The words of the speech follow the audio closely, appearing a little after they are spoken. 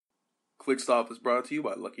ClickStop is brought to you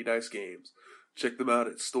by Lucky Dice Games. Check them out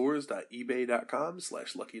at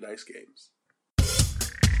stores.ebay.com/LuckyDiceGames.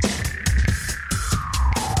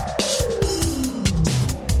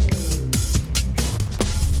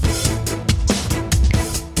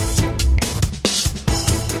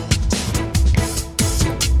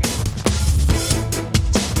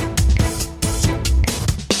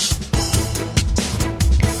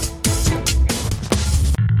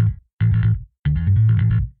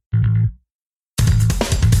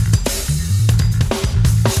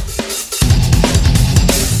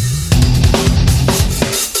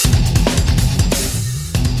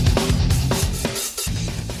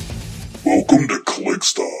 Welcome to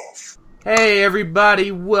ClickStuff. Hey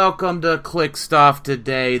everybody, welcome to ClickStuff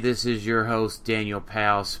today. This is your host Daniel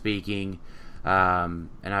Powell speaking, and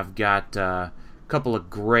I've got a couple of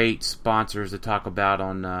great sponsors to talk about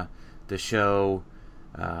on the show.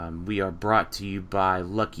 We are brought to you by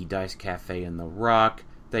Lucky Dice Cafe in the Rock.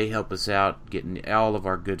 They help us out getting all of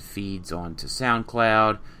our good feeds onto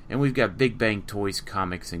SoundCloud, and we've got Big Bang Toys,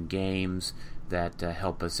 Comics, and Games that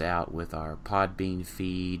help us out with our Podbean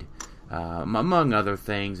feed. Among other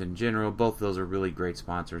things in general. Both of those are really great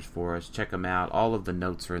sponsors for us. Check them out. All of the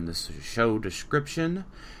notes are in the show description.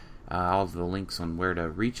 All of the links on where to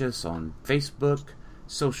reach us on Facebook,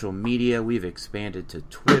 social media. We've expanded to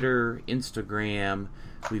Twitter, Instagram.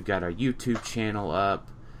 We've got our YouTube channel up.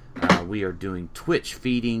 We are doing Twitch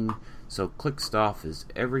feeding, so ClickStuff is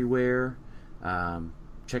everywhere.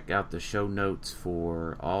 Check out the show notes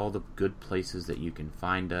for all the good places that you can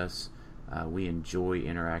find us. We enjoy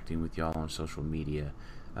interacting with y'all on social media.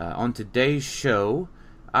 On today's show,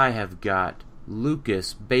 I have got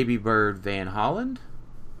Lucas Babybird Van Holland.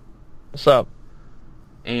 What's up?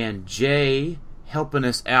 And Jay helping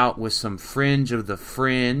us out with some Fringe of the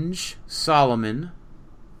Fringe, Solomon.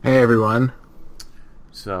 Hey everyone.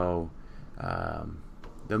 So,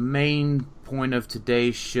 the main point of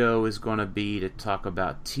today's show is going to be to talk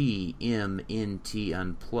about TMNT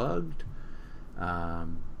Unplugged.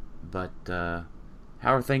 But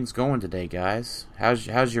how are things going today, guys?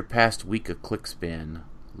 How's your past week of clicks been,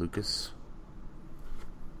 Lucas?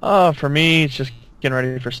 For me, it's just getting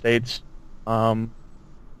ready for states. I'm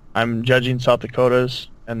judging South Dakota's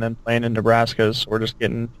and then playing in Nebraska's. So we're just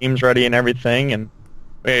getting teams ready and everything. And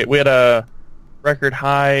we had a record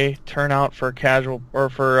high turnout for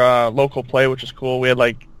local play, which is cool. We had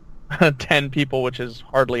like 10 people, which is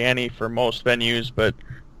hardly any for most venues, but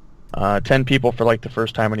 10 people for like the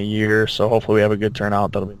first time in a year, so hopefully we have a good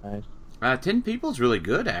turnout. That'll be nice. 10 people is really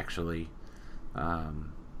good, actually.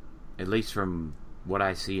 At least from what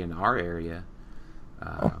I see in our area.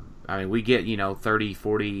 I mean, we get, 30,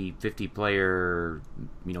 40, 50 player,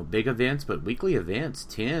 big events, but weekly events,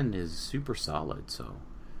 10 is super solid, so.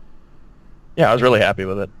 Yeah, I was really happy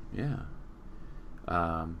with it. Yeah.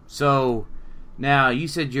 So, now, you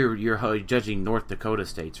said you're judging North Dakota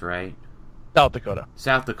states, right? South Dakota.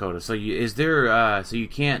 South Dakota. So is there? So you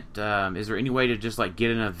can't. Is there any way to just like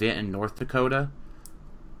get an event in North Dakota?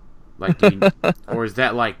 Like, or is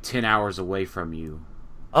that like 10 hours away from you?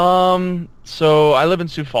 So I live in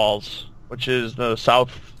Sioux Falls, which is the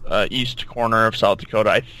east corner of South Dakota.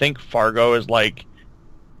 I think Fargo is like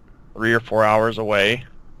 3 or 4 hours away.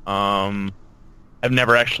 I've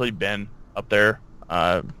never actually been up there.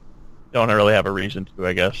 Don't really have a reason to,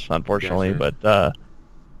 I guess, unfortunately. Gotcha.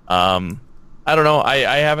 But I don't know.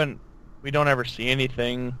 I haven't. We don't ever see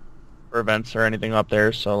anything for events or anything up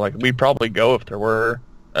there. So like we'd probably go if there were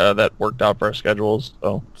that worked out for our schedules.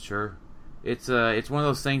 So sure, it's one of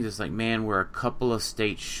those things. It's like, man, we're a couple of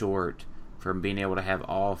states short from being able to have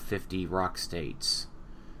all 50 rock states.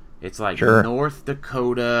 It's like sure. North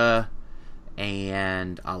Dakota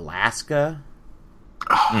and Alaska.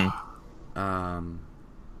 And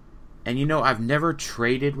I've never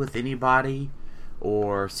traded with anybody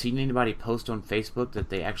or seen anybody post on Facebook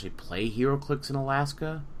that they actually play HeroClix in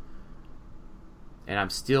Alaska. And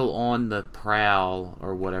I'm still on the prowl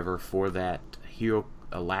or whatever for that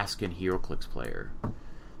Alaskan HeroClix player.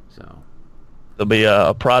 So they'll be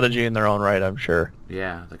a prodigy in their own right, I'm sure.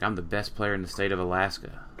 Yeah, like I'm the best player in the state of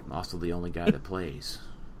Alaska. I'm also the only guy that plays.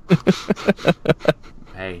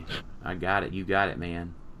 Hey, I got it. You got it,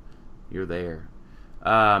 man. You're there.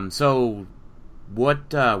 So what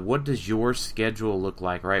does your schedule look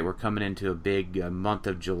like? Right, we're coming into a big month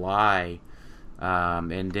of July,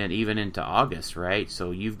 and then even into August, right?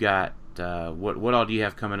 So you've got what all do you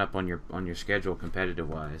have coming up on your schedule competitive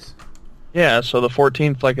wise? Yeah, so the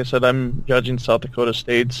 14th, like I said, I'm judging South Dakota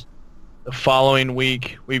States. The following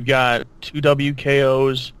week, we've got 2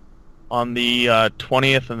 WKOs on the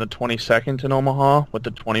 20th and the 22nd in Omaha, with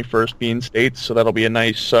the 21st being States. So that'll be a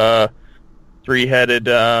nice three-headed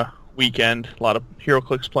weekend. A lot of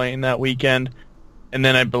HeroClix playing that weekend. And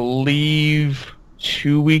then I believe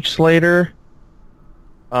 2 weeks later,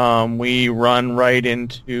 we run right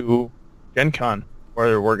into Gen Con,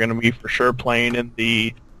 where we're going to be for sure playing in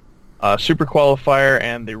the Super Qualifier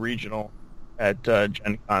and the Regional at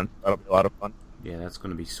Gen Con. That'll be a lot of fun. Yeah, that's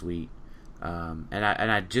going to be sweet. And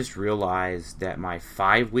I just realized that my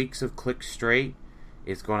 5 weeks of Click Straight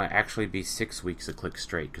is going to actually be 6 weeks of Click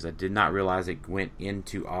Straight, because I did not realize it went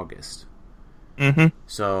into August. Mm-hmm.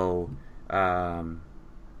 So, and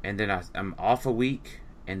then I'm off a week,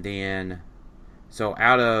 and then, so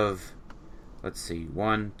out of, let's see,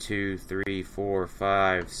 1, 2, 3, 4,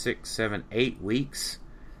 5, 6, 7, 8 weeks,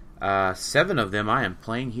 7 of them I am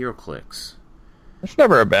playing HeroClix. That's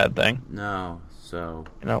never a bad thing. No, so...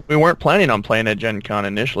 we weren't planning on playing at Gen Con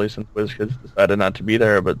initially since WizKids decided not to be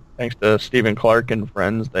there, but thanks to Stephen Clark and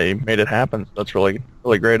friends, they made it happen. So that's really,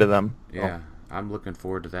 really great of them. Yeah, I'm looking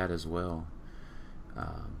forward to that as well.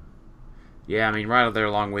 Yeah, I mean, right there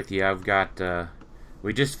along with you, I've got...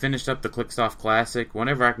 we just finished up the Clickstuff Classic.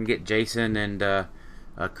 Whenever I can get Jason and a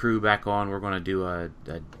crew back on, we're going to do a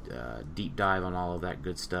deep dive on all of that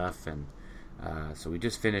good stuff. And so we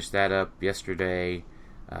just finished that up yesterday.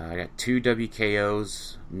 I got 2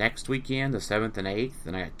 WKOs next weekend, the 7th and 8th.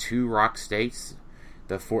 Then I got 2 Rock States,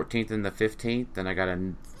 the 14th and the 15th. Then I got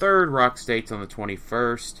a 3rd Rock States on the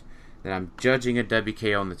 21st. Then I'm judging a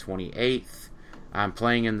WKO on the 28th. I'm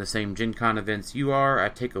playing in the same Gen Con events you are. I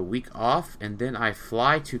take a week off, and then I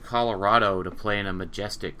fly to Colorado to play in a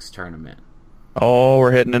Majestics tournament. Oh,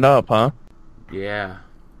 we're hitting it up, huh? Yeah.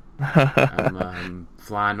 I'm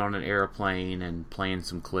flying on an airplane and playing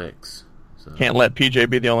some clicks. So. Can't let PJ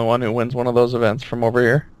be the only one who wins one of those events from over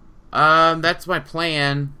here. That's my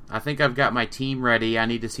plan. I think I've got my team ready. I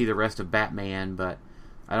need to see the rest of Batman, but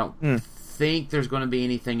I don't think there's going to be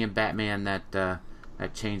anything in Batman that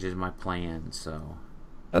changes my plan. So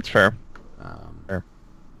that's fair. Fair.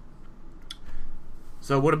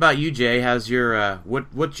 So what about you, Jay? How's your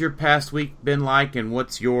what's your past week been like, and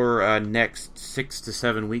what's your next 6 to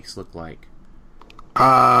 7 weeks look like?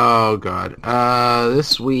 Oh God,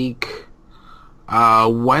 this week.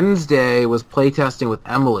 Wednesday was playtesting with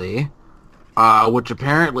Emily, which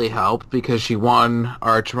apparently helped because she won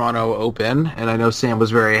our Toronto Open, and I know Sam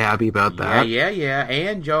was very happy about that. Yeah.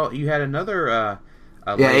 And Joe, you had another.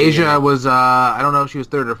 Asia was. I don't know if she was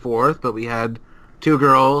 3rd or 4th, but we had 2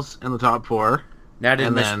 girls in the top 4. Now,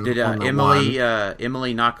 did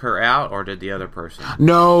Emily knock her out, or did the other person?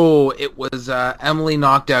 No, it was Emily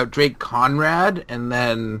knocked out Drake Conrad, and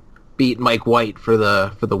then beat Mike White for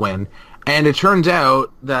the win. And it turns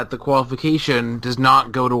out that the qualification does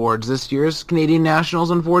not go towards this year's Canadian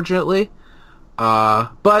Nationals, unfortunately.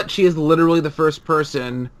 But she is literally the first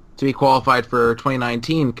person to be qualified for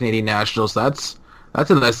 2019 Canadian Nationals. That's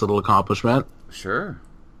a nice little accomplishment. Sure.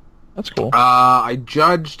 That's cool. I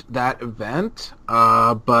judged that event,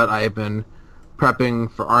 but I have been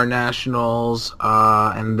prepping for our Nationals,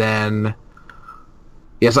 and then...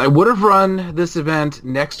 Yes, I would have run this event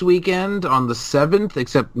next weekend on the 7th,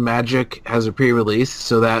 except Magic has a pre-release,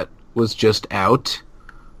 so that was just out.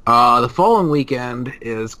 The following weekend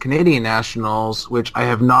is Canadian Nationals, which I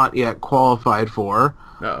have not yet qualified for.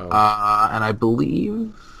 Uh-oh. And I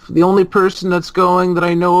believe the only person that's going that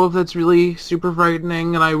I know of that's really super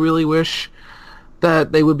frightening, and I really wish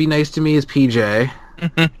that they would be nice to me, is PJ.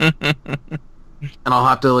 And I'll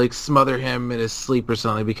have to smother him in his sleep or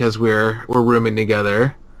something because we're rooming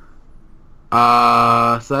together.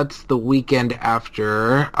 So that's the weekend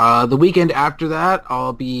after. The weekend after that,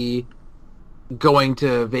 I'll be going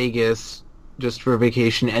to Vegas just for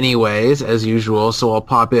vacation anyways, as usual. So I'll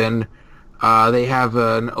pop in. They have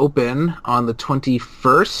an open on the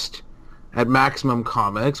 21st at Maximum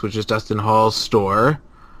Comics, which is Dustin Hall's store.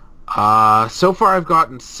 So far I've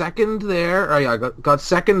gotten second there. I got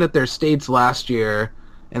second at their states last year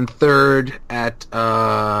and 3rd at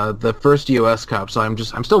the first US Cup. So I'm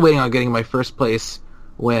still waiting on getting my first place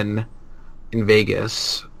win in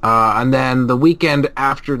Vegas. And then the weekend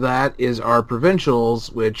after that is our provincials,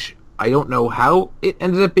 which I don't know how it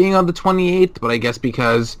ended up being on the 28th, but I guess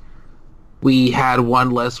because we had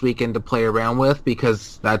one less weekend to play around with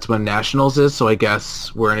because that's when Nationals is, so I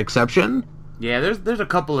guess we're an exception. Yeah, there's a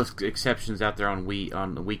couple of exceptions out there on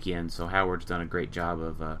the weekend, so Howard's done a great job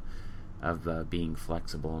of being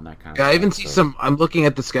flexible and that kind of stuff. Yeah, I even see some... I'm looking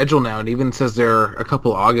at the schedule now, and it even says there are a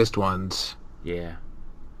couple August ones. Yeah.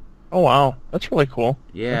 Oh, wow. That's really cool.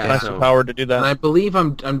 Yeah. Nice of Howard to do that. And I believe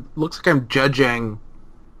looks like I'm judging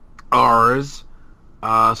ours, So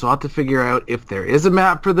I'll have to figure out if there is a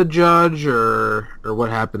map for the judge or what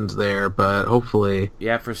happens there, but hopefully...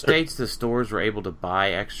 Yeah, for states, the stores were able to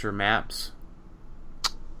buy extra maps.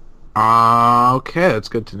 Okay, that's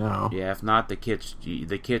good to know. Yeah, if not, the kits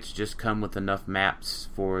just come with enough maps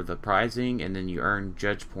for the prizing, and then you earn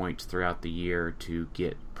judge points throughout the year to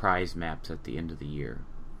get prize maps at the end of the year.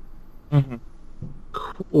 Mm-hmm.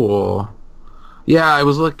 Cool. Yeah, I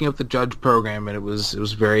was looking up the judge program, and it was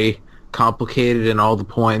very complicated and all the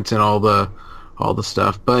points and all the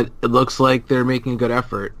stuff, but it looks like they're making a good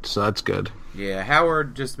effort, so that's good. Yeah,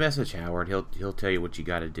 Howard, just message Howard. He'll tell you what you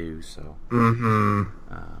got to do. So. Mm-hmm.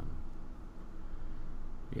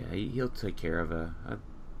 Yeah, he'll take care of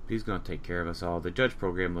he's going to take care of us all. The judge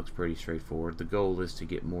program looks pretty straightforward. The goal is to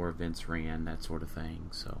get more events ran, that sort of thing.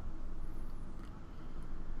 So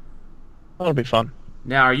That'll be fun.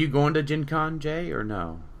 now, are you going to Gen Con, Jay, or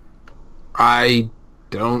no? I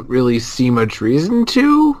don't really see much reason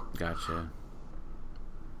to. Gotcha.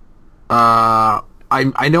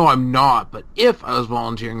 I know I'm not, but if I was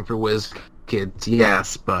volunteering for WizKids,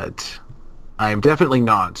 yes, but I'm definitely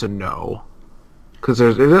not, so no. Because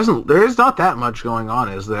there is not that much going on,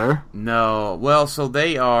 is there? No. Well, so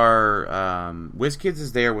they are... WizKids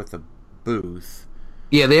is there with a booth.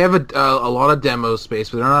 Yeah, they have a lot of demo space,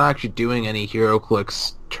 but they're not actually doing any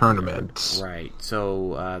HeroClix tournaments. Right.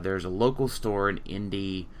 So there's a local store in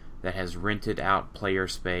Indy that has rented out player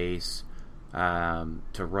space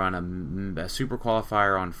to run a super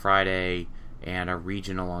qualifier on Friday and a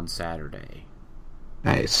regional on Saturday.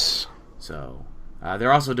 Nice. So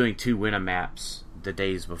they're also doing 2 Winna maps the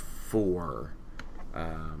days before.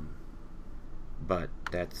 But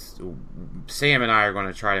that's... Sam and I are going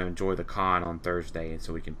to try to enjoy the con on Thursday, and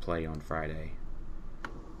so we can play on Friday.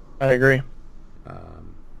 I agree. I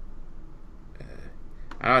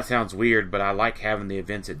know it sounds weird, but I like having the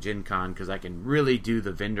events at Gen Con because I can really do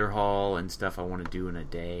the vendor hall and stuff I want to do in a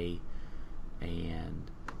day. And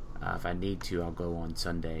if I need to, I'll go on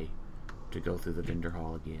Sunday to go through the vendor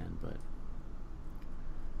hall again. But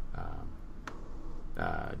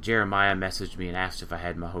Jeremiah messaged me and asked if I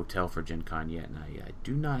had my hotel for Gen Con yet, and I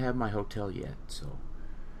do not have my hotel yet, so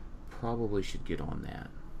probably should get on that.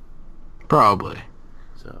 Probably.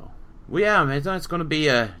 So, well, yeah, man, it's going to be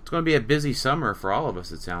a busy summer for all of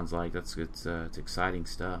us. It sounds like it's exciting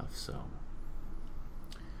stuff. So,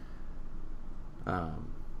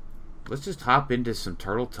 let's just hop into some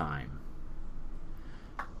turtle time.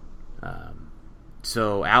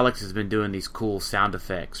 So Alex has been doing these cool sound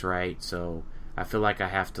effects, right? So I feel like I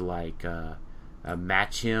have to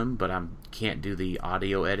match him, but I can't do the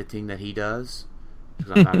audio editing that he does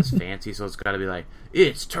because I'm not as fancy. So it's got to be like,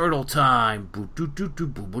 it's turtle time,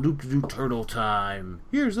 turtle time.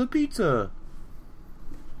 Here's a pizza.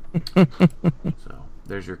 So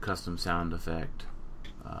there's your custom sound effect.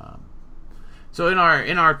 So in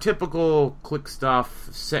our typical Click Stuff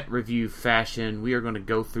set review fashion, we are going to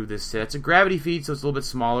go through this set. It's a gravity feed, so it's a little bit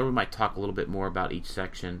smaller. We might talk a little bit more about each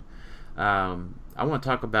section. I want to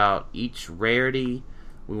talk about each rarity.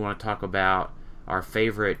 We want to talk about our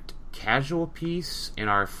favorite casual piece and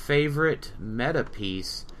our favorite meta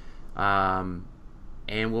piece. And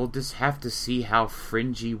we'll just have to see how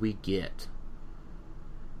fringy we get.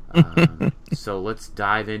 So let's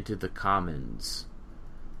dive into the commons.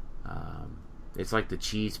 It's like the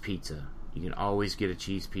cheese pizza. You can always get a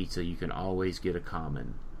cheese pizza. You can always get a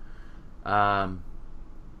common.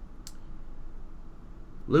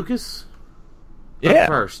 Lucas? Yeah.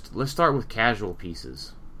 First, let's start with casual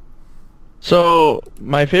pieces. So,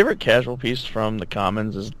 my favorite casual piece from the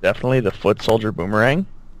commons is definitely the Foot Soldier Boomerang.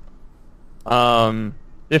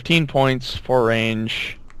 15 points, 4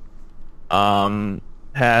 range.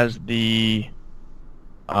 Has the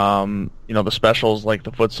the specials like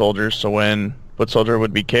the Foot Soldiers, so when Foot Soldier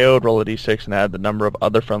would be KO'd, roll a d6 and add the number of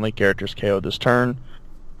other friendly characters KO'd this turn.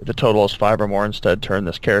 If the total is 5 or more, instead turn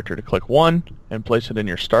this character to click 1 and place it in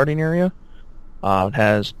your starting area. It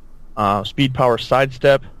has speed, power,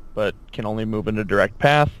 sidestep, but can only move in a direct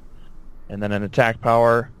path. And then an attack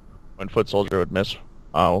power. When Foot Soldier would miss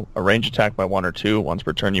a range attack by 1 or 2, once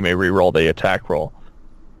per turn you may re-roll the attack roll.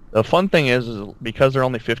 The fun thing is because they're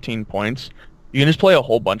only 15 points, you can just play a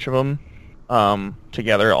whole bunch of them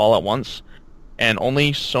together all at once, and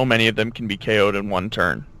only so many of them can be KO'd in one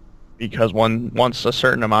turn. Because once a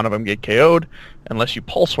certain amount of them get KO'd, unless you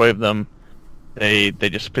pulse wave them, they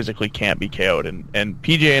just physically can't be KO'd. And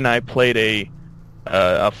PJ and I played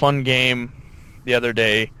a fun game the other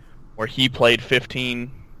day where he played 15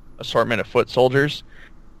 assortment of Foot Soldiers,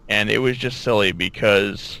 and it was just silly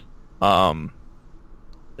because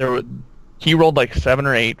he rolled like 7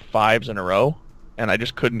 or 8 5s in a row, and I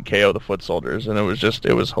just couldn't KO the foot soldiers, and it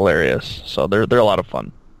was hilarious. So they're a lot of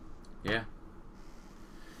fun. Yeah.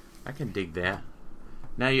 I can dig that.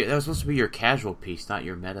 Now, that was supposed to be your casual piece, not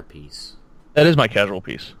your meta piece. That is my casual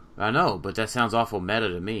piece. I know, but that sounds awful meta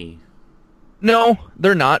to me. No,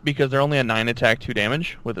 they're not, because they're only a 9 attack, 2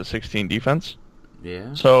 damage with a 16 defense.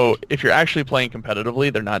 Yeah. So if you're actually playing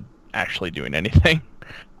competitively, they're not actually doing anything.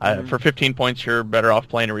 For 15 points, you're better off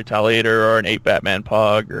playing a Retaliator or an 8 Batman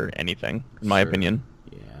Pug or anything, in my opinion.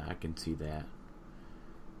 Yeah, I can see that.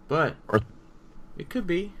 But it could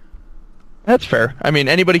be. That's fair. I mean,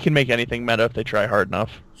 anybody can make anything meta if they try hard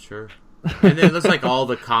enough. Sure. And then it looks like all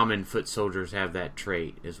the common foot soldiers have that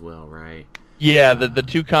trait as well, right? Yeah, the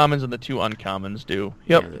 2 commons and the 2 uncommons do.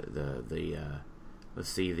 Yep. Yeah, let's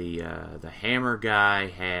see, the hammer guy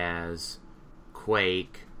has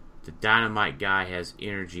Quake. The dynamite guy has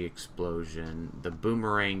energy explosion. The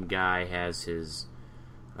boomerang guy has his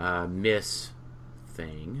miss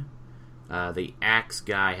thing. The axe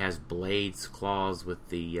guy has blades claws with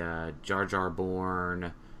the Jar Jar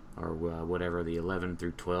Born or whatever, the 11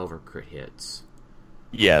 through 12 are crit hits.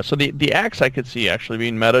 Yeah, so the axe I could see actually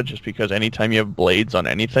being meta, just because anytime you have blades on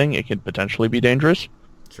anything, it could potentially be dangerous.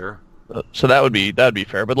 Sure. So that would be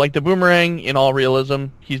fair. But like the boomerang, in all realism,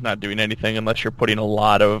 he's not doing anything unless you're putting a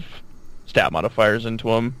lot of stat modifiers into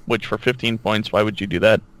him, which for 15 points, why would you do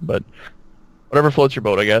that? But whatever floats your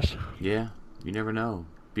boat, I guess. Yeah, you never know.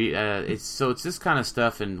 It's this kind of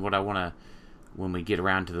stuff, and what I want to, when we get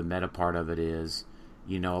around to the meta part of it, is,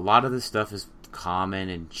 a lot of this stuff is common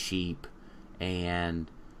and cheap,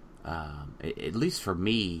 and at least for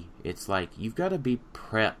me, it's like you've got to be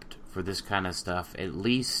prepped for this kind of stuff, at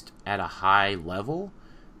least at a high level,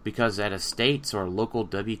 because at a states or local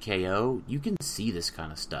WKO, you can see this kind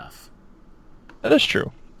of stuff. That is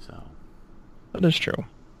true. So, that is true.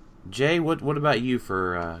 Jay, what about you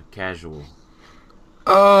for casual?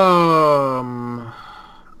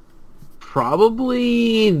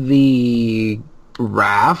 Probably the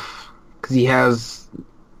Raph, because he has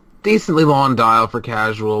decently long dial for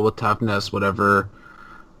casual with toughness, whatever.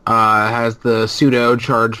 Has the pseudo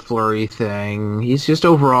charge flurry thing. He's just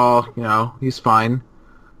overall, he's fine.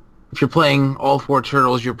 If you're playing all 4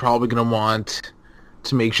 turtles, you're probably going to want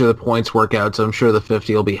to make sure the points work out, so I'm sure the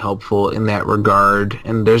 50 will be helpful in that regard.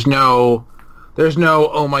 And there's no,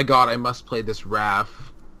 oh my god, I must play this Raph,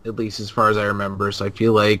 at least as far as I remember, so I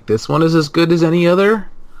feel like this one is as good as any other.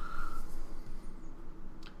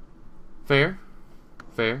 Fair.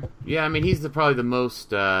 Yeah, I mean, he's probably the most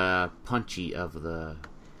punchy of the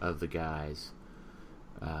guys.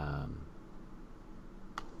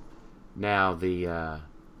 Now, the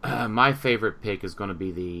my favorite pick is going to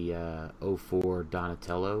be the 04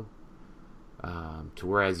 Donatello. To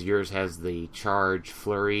whereas yours has the charge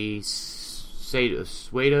flurry, Suedo,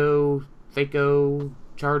 Thaco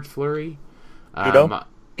charge flurry.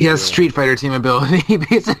 He has Street Fighter team ability,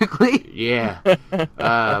 basically. Yeah.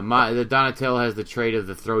 The Donatello has the trait of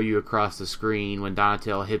the throw you across the screen. When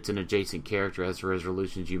Donatello hits an adjacent character as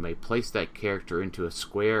resolutions, you may place that character into a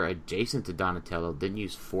square adjacent to Donatello, then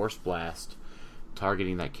use Force Blast,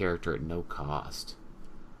 targeting that character at no cost.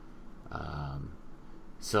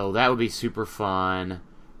 So that would be super fun.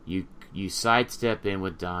 You sidestep in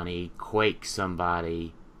with Donnie, quake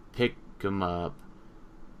somebody, pick them up,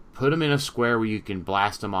 put them in a square where you can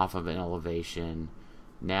blast them off of an elevation.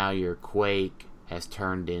 Now your quake has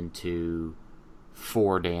turned into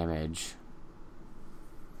 4 damage.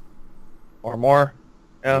 Or more.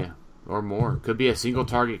 Yeah. Or more. Could be a single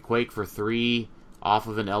target quake for 3 off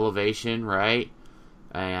of an elevation, right?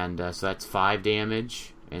 And so that's 5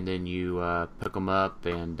 damage. And then you pick them up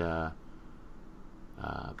and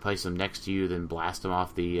place them next to you, then blast them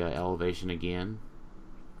off the elevation again.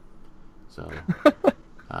 So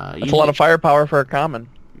that's a lot of firepower for a common.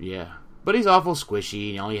 Yeah. But he's awful squishy,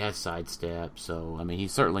 and he only has sidestep, so, I mean,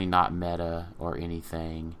 he's certainly not meta or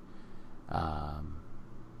anything.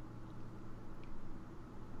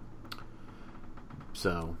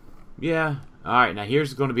 So, yeah. Alright, now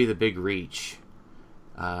here's going to be the big reach.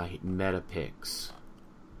 Meta picks.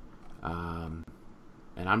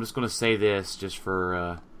 And I'm just going to say this just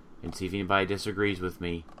for, and see if anybody disagrees with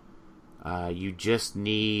me. You just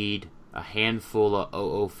need a handful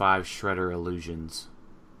of 005 Shredder illusions.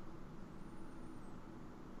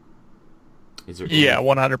 Is there yeah,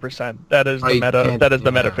 100%. That is the meta. That is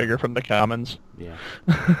the meta figure from the commons. Yeah.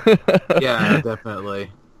 Yeah,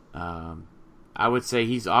 definitely. I would say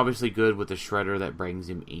he's obviously good with the Shredder that brings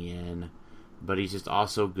him in, but he's just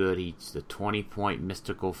also good. He's the 20-point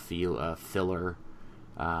mystical filler.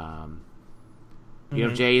 You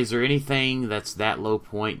know, Jay, is there anything that's that low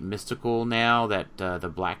point mystical now that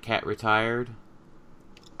the Black Cat retired?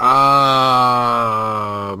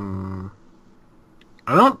 I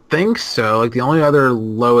don't think so. Like, the only other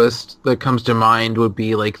lowest that comes to mind would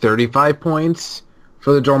be, like, 35 points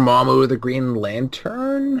for the Dormammu with the Green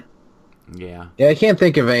Lantern. Yeah. Yeah, I can't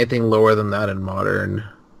think of anything lower than that in Modern.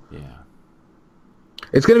 Yeah.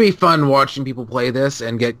 It's going to be fun watching people play this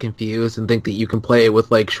and get confused and think that you can play it with,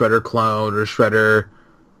 like, Shredder Clone or Shredder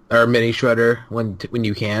or Mini Shredder when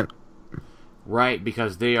you can't. Right,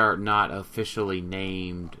 because they are not officially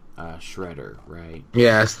named Shredder, right?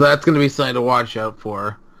 Yeah, so that's going to be something to watch out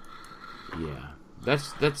for. Yeah.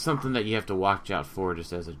 That's something that you have to watch out for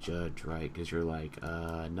just as a judge, right? Because you're like,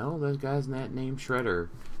 no, that guy's not named Shredder.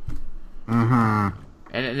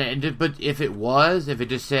 Mm-hmm. But if it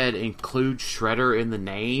just said include Shredder in the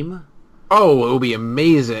name... Oh, it would be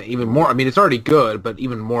amazing. Even more. I mean, it's already good, but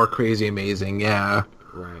even more crazy amazing, yeah.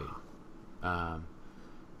 Right.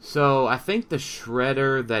 So I think the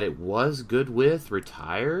Shredder that it was good with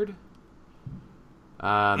retired.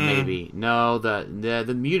 Maybe no. The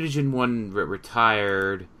mutagen one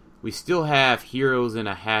retired. We still have Heroes in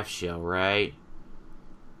a Half Shell, right?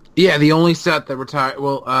 Yeah, the only set that retired.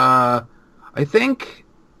 Well, I think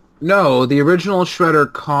no. The original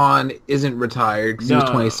Shredder Khan isn't retired because it was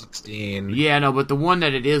 2016. Yeah, no, but the one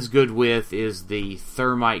that it is good with is the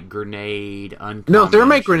Thermite Grenade. No,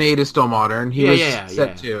 Thermite Grenade is still modern. He was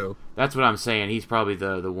set 2. That's what I'm saying. He's probably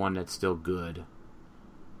the one that's still good.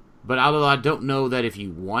 But although I don't know that if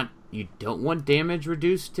you don't want damage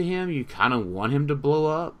reduced to him, you kind of want him to blow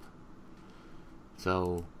up.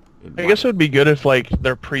 So I guess it would be good if, like,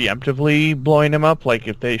 they're preemptively blowing him up, like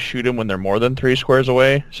if they shoot him when they're more than 3 squares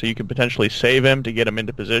away, so you can potentially save him to get him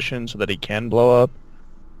into position so that he can blow up.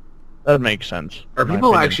 That makes sense. Are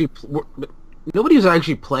people actually... Nobody's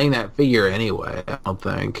actually playing that figure anyway, I don't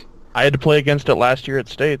think. I had to play against it last year at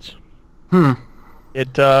States.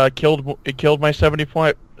 It killed my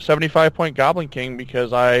 75-point Goblin King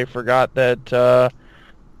because I forgot that the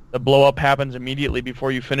blow-up happens immediately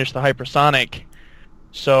before you finish the hypersonic.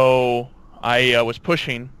 So I was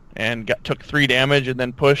pushing and took 3 damage and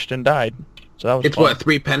then pushed and died. So that was It's fun. what,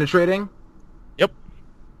 3 penetrating? Yep.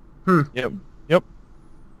 Yep. Yeah,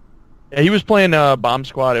 he was playing Bomb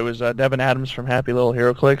Squad. It was Devin Adams from Happy Little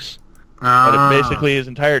HeroClix. But basically his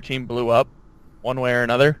entire team blew up one way or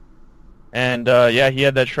another. And yeah, he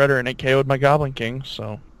had that Shredder and it KO'd my Goblin King.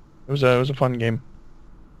 So it was a fun game.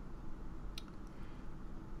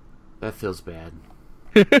 That feels bad.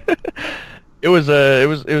 It was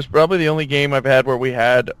probably the only game I've had where we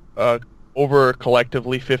had over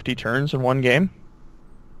collectively 50 turns in one game.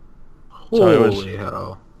 Holy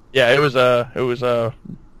hell! Yeah, it was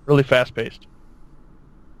really fast paced.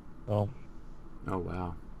 So. Oh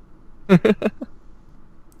wow.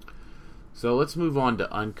 So let's move on to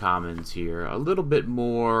uncommons here. A little bit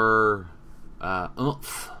more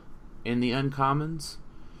oomph in the uncommons.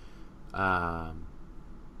 Why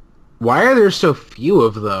are there so few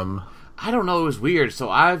of them? I don't know, it was weird. So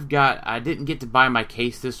I didn't get to buy my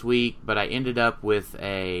case this week, but I ended up with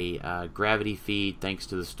a gravity feed thanks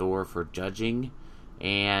to the store for judging,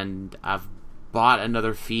 and I've bought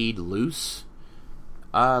another feed loose-ish,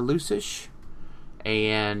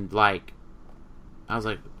 and like, I was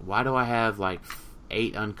like, why do I have like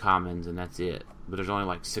 8 uncommons and that's it? But there's only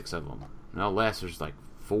like 6 of them. No less, there's like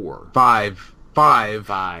 4. 5.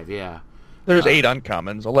 5, yeah. There's 8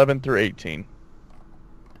 uncommons, 11 through 18.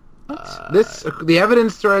 The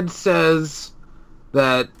evidence thread says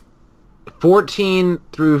that 14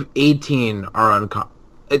 through 18 are uncommon.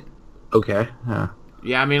 Okay.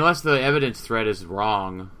 Yeah, I mean, unless the evidence thread is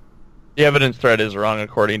wrong. The evidence thread is wrong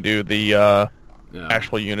according to the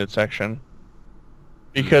actual unit section.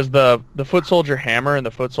 Because the Foot Soldier Hammer and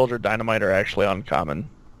the Foot Soldier Dynamite are actually uncommon.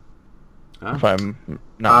 Huh? If I'm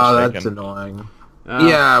not mistaken. That's annoying.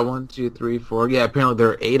 Yeah, 1, 2, 3, 4. Yeah, apparently there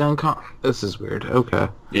are 8 uncommon. This is weird. Okay.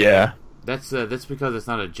 Yeah. That's because it's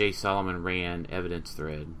not a Jay Solomon ran evidence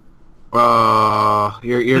thread.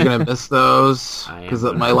 You're gonna miss those because I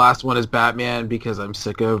am. my last one is Batman because I'm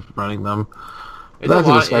sick of running them. It's a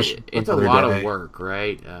lot of work,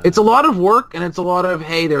 right? It's a lot of work, and it's a lot of,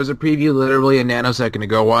 hey, there was a preview literally a nanosecond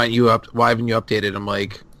ago. Why haven't you updated? I'm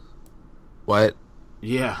like, what?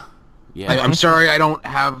 Yeah. I'm sorry, I don't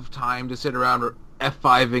have time to sit around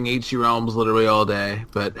F5ing HC Realms literally all day,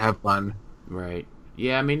 but have fun. Right.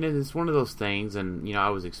 Yeah, I mean, it's one of those things, and, I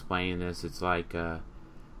was explaining this, it's like, when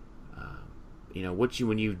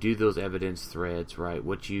you do those evidence threads, right,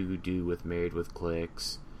 what you do with Married with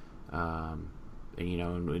Clicks, and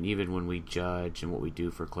even when we judge and what we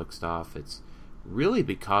do for ClickStuff, it's really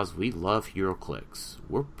because we love HeroClix.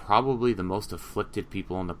 We're probably the most afflicted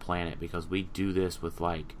people on the planet because we do this with,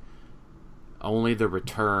 like, only the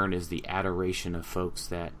return is the adoration of folks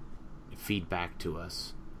that feed back to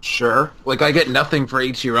us. Sure. Like, I get nothing for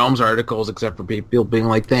H.G. Realms articles except for people being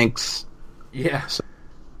like, thanks. Yeah.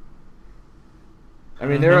 I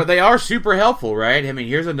mean, they are super helpful, right? I mean,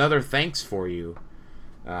 here's another thanks for you.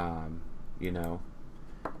 You know.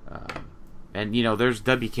 And, you know, there's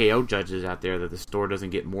WKO judges out there that the store doesn't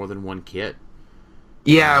get more than one kit.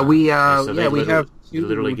 Yeah, we so we have two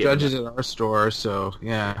literally judges at our store, so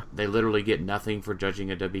yeah. They literally get nothing for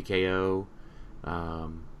judging a WKO.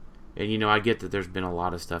 And, you know, I get that there's been a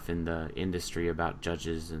lot of stuff in the industry about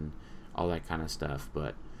judges and all that kind of stuff,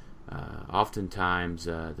 but oftentimes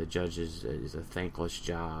the judges is a thankless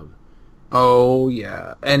job. Oh,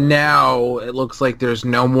 yeah. And now it looks like there's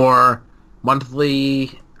no more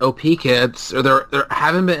monthly OP kits, or there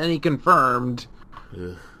haven't been any confirmed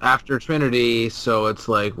after Trinity, so it's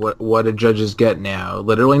like, what do judges get now?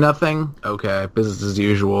 Literally nothing? Okay, business as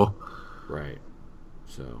usual. Right.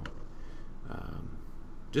 So,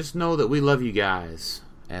 just know that we love you guys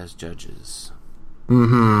as judges.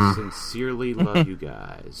 Mm-hmm. Sincerely love you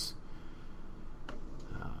guys.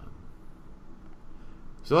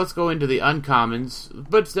 So let's go into the uncommons,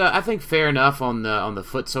 but I think fair enough on the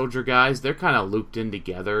foot soldier guys. They're kind of looped in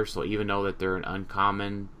together, so even though that they're an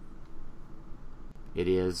uncommon, it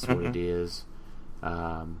is what it is.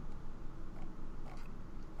 So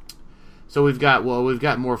we've got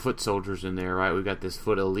more foot soldiers in there, right? We've got this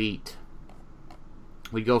foot elite.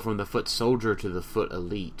 We go from the foot soldier to the foot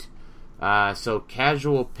elite. So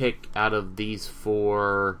casual pick out of these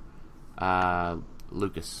four,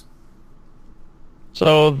 Lucas.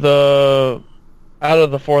 So out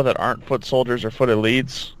of the four that aren't foot soldiers or foot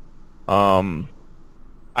elites,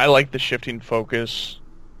 I like the shifting focus,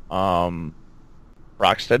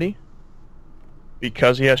 Rocksteady,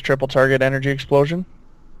 because he has triple target energy explosion.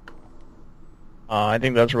 I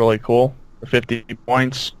think that's really cool. For 50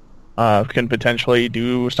 points, can potentially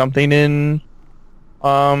do something in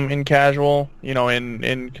casual. You know,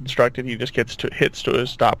 in constructed, he just hits to his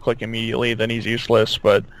stop click immediately. Then he's useless.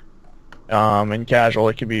 But in casual,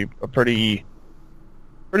 it can be a pretty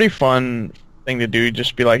fun thing to do.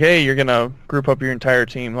 Just be like, hey, you're gonna group up your entire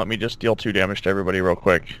team. Let me just deal 2 damage to everybody real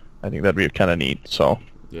quick. I think that'd be kind of neat. So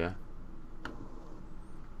yeah,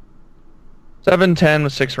 7-10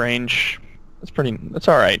 with 6 range. That's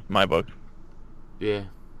all right in my book. Yeah,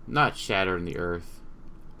 not shattering the earth.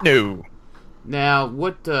 No. Now,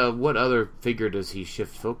 what other figure does he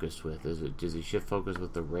shift focus with? Does he shift focus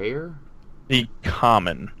with the rare? The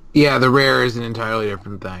common. Yeah, the rare is an entirely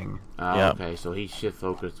different thing. Oh, Yep. Okay, so he shift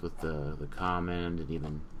focused with the common. Didn't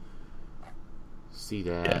even see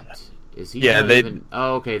that. Yeah. Is he? Yeah, even?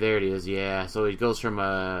 Oh, okay, there it is. Yeah, so he goes from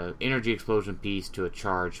a energy explosion piece to a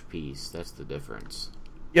charge piece. That's the difference.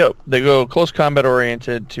 Yep, they go close combat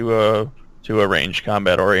oriented to a range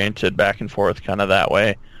combat oriented, back and forth, kind of that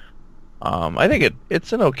way. I think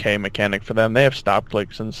it's an okay mechanic for them. They have stop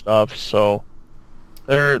clicks and stuff, so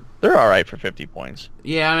they're all right for 50 points.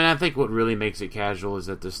 Yeah, I mean, I think what really makes it casual is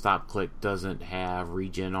that the stop click doesn't have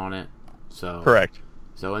regen on it. So Correct.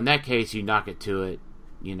 So in that case, you knock it to it.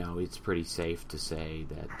 You know, it's pretty safe to say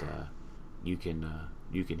that you can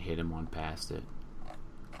hit him on past it.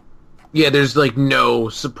 Yeah, there's like no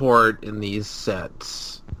support in these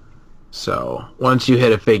sets. So once you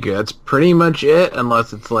hit a figure, that's pretty much it,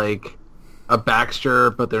 unless it's like a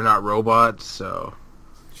Baxter, but they're not robots, so...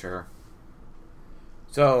 Sure.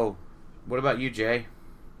 So, what about you, Jay?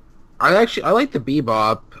 I like the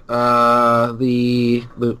Bebop.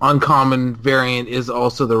 The uncommon variant is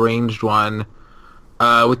also the ranged one.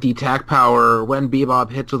 With the attack power, when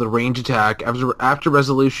Bebop hits with a range attack, after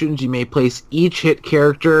resolutions, you may place each hit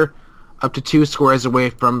character up to 2 squares away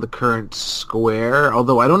from the current square.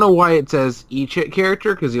 Although I don't know why it says each hit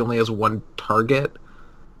character, because he only has 1 target.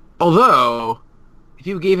 Although, if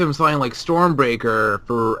you gave him something like Stormbreaker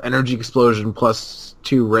for energy explosion plus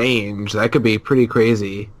 2 range, that could be pretty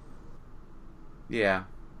crazy. Yeah,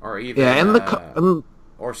 or even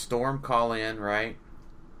or Storm call in, right?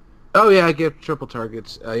 Oh yeah, I get triple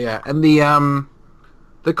targets. Yeah, and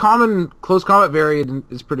the common close combat variant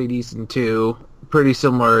is pretty decent too. Pretty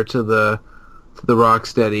similar to the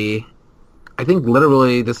Rocksteady. I think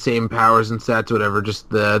literally the same powers and stats, whatever. Just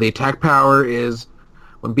the attack power is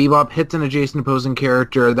when Bebop hits an adjacent opposing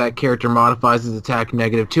character, that character modifies his attack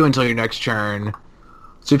 -2 until your next turn.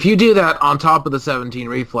 So if you do that on top of the 17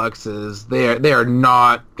 reflexes, they are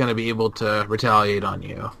not going to be able to retaliate on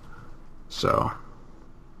you. So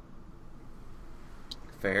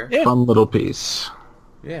Fair. Yeah. fun little piece.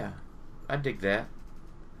 Yeah, I dig that.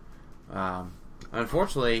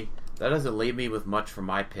 Unfortunately, that doesn't leave me with much for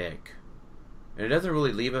my pick. And it doesn't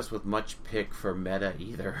really leave us with much pick for meta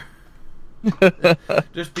either.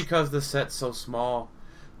 Just because the set's so small.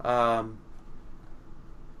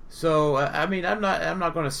 So I mean, I'm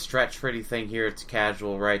not going to stretch for anything here. It's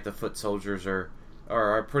casual, right? The foot soldiers are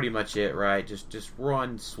pretty much it, right? Just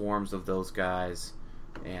run swarms of those guys,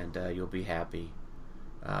 and you'll be happy.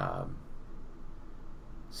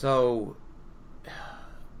 So,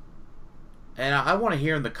 and I want to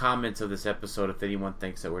hear in the comments of this episode if anyone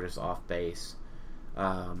thinks that we're just off base.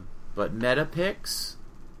 But meta picks.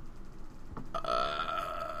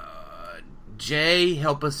 Jay,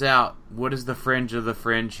 help us out. What is the fringe of the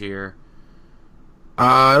fringe here?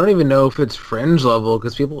 I don't even know if it's fringe level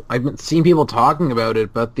because I've been seeing people talking about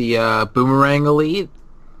it, but the Boomerang Elite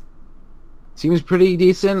seems pretty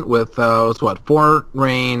decent with 4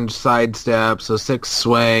 range, sidestep, so 6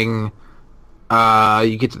 swing.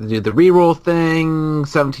 You get to do the reroll thing,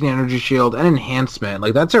 17 energy shield, and enhancement.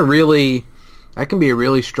 Like that can be a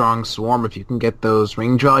really strong swarm if you can get those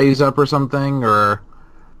range values up or something, or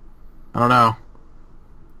I don't know.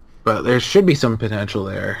 But there should be some potential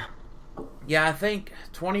there. Yeah, I think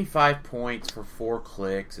 25 points for 4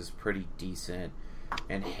 clicks is pretty decent.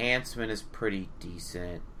 Enhancement is pretty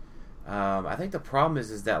decent. I think the problem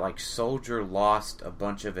is that like Soldier lost a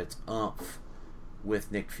bunch of its oomph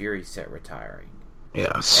with Nick Fury's set retiring.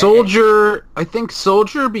 Yeah, Soldier. I think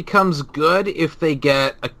Soldier becomes good if they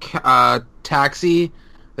get a taxi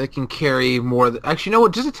that can carry more. Actually, you know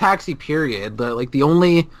what? Just a taxi. Period. Like the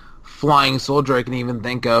only flying soldier I can even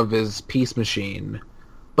think of is Peace Machine.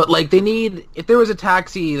 But like if there was a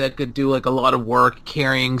taxi that could do like a lot of work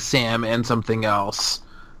carrying Sam and something else,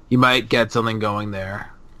 you might get something going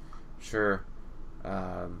there. Sure.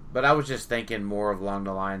 But I was just thinking more along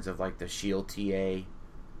the lines of like the Shield TA,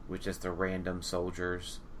 which is the random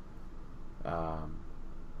soldiers.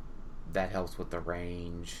 That helps with the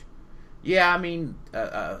range. Yeah, I mean,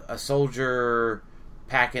 a soldier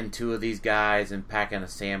packing 2 of these guys and packing a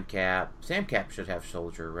Sam Cap. Sam Cap should have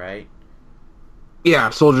soldier, right?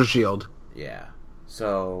 Yeah, soldier shield. Yeah.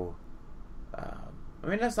 So, I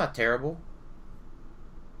mean, that's not terrible.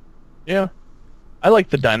 Yeah. I like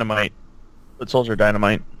the dynamite. The soldier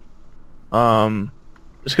dynamite.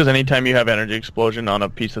 Just because anytime you have energy explosion on a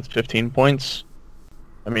piece that's 15 points,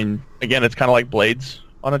 I mean, again, it's kind of like blades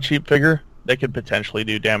on a cheap figure. They could potentially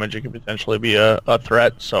do damage. It could potentially be a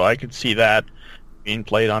threat. So I could see that being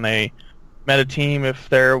played on a meta team if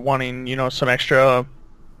they're wanting, some extra,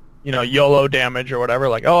 YOLO damage or whatever.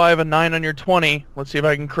 Like, oh, I have a 9 on your 20. Let's see if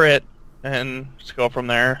I can crit, and just go from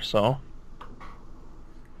there. So,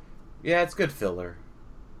 yeah, it's good filler.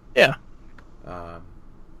 Yeah.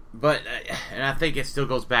 But and I think it still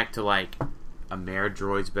goes back to like a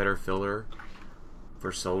Maridroid's better filler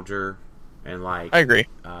for Soldier, and like I agree.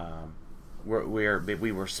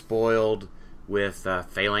 We were spoiled with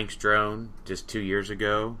Phalanx Drone just 2 years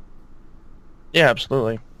ago. Yeah,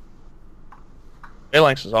 absolutely.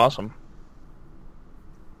 Phalanx is awesome.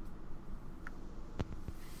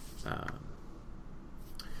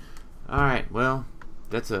 Alright, well,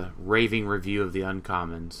 that's a raving review of the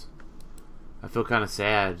uncommons. I feel kind of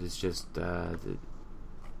sad. It's just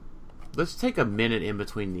let's take a minute in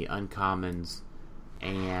between the uncommons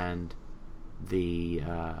and the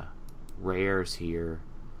rares here.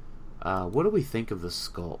 What do we think of the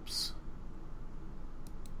sculpts?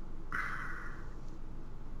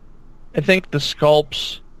 I think the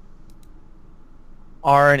sculpts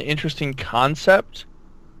are an interesting concept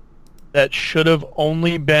that should have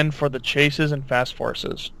only been for the chases and fast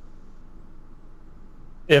forces.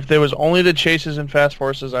 If there was only the chases and fast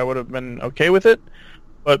forces, I would have been okay with it.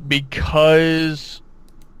 But because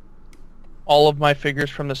all of my figures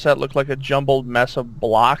from the set look like a jumbled mess of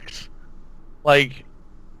blocks, like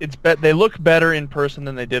they look better in person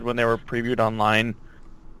than they did when they were previewed online,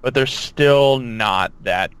 but they're still not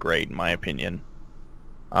that great in my opinion.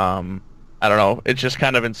 I don't know. It's just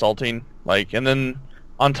kind of insulting. Like, and then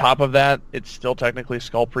on top of that, it's still technically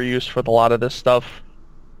sculpt reuse with a lot of this stuff.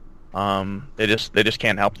 They just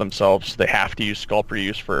can't help themselves. They have to use sculpt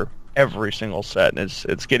reuse for every single set, and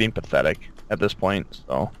it's getting pathetic at this point.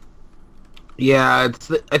 So, yeah,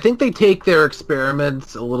 I think they take their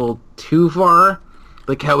experiments a little too far.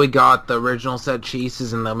 Like how we got the original set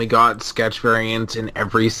chases, and then we got sketch variants in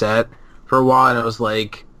every set for a while, and it was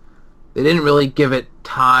like they didn't really give it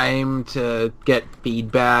time to get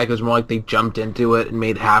feedback. It was more like they jumped into it and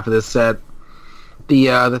made half of this set the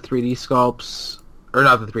 3D sculpts. Or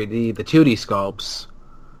not the 3D, the 2D sculpts.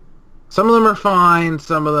 Some of them are fine,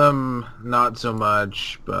 some of them not so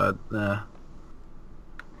much, but I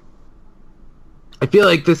feel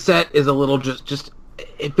like this set is a little just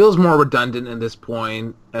it feels more redundant at this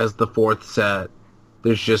point as the 4th set.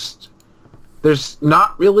 There's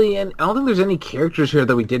not really I don't think there's any characters here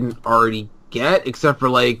that we didn't already get, except for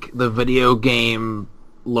like the video game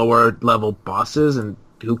lower level bosses, and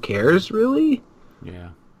who cares really? Yeah.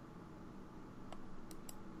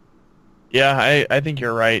 Yeah, I think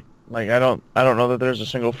you're right. Like I don't know that there's a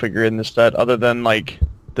single figure in this set other than like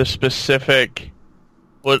the specific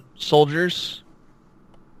foot soldiers.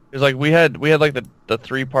 Because like we had like the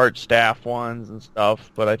 3-part staff ones and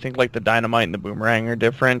stuff, but I think like the dynamite and the boomerang are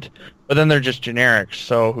different. But then they're just generics,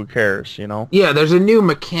 so who cares, you know? Yeah, there's a new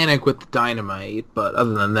mechanic with the dynamite, but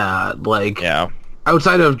other than that, like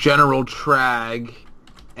outside of General Trag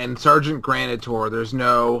and Sergeant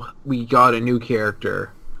Granitor, we got a new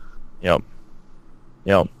character. Yep.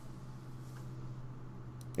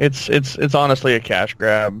 It's honestly a cash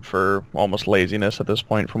grab for almost laziness at this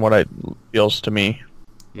point, from what it feels to me.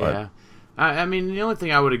 Yeah. I mean, the only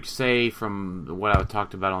thing I would say from what I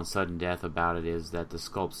talked about on Sudden Death about it is that the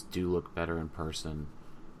sculpts do look better in person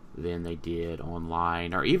than they did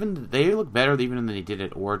online, or even they look better even than they did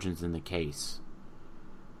at Origins in the case.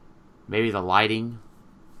 Maybe the lighting,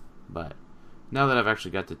 but now that I've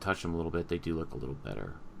actually got to touch them a little bit, they do look a little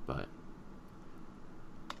better. But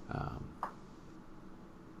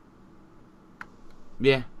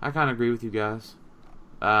yeah, I kind of agree with you guys.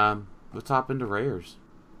 Let's hop into rares.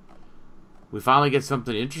 We finally get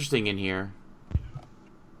something interesting in here,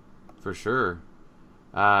 for sure.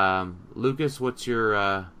 Lucas, what's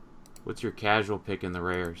your casual pick in the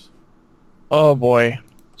rares? Oh boy,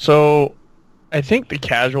 so I think the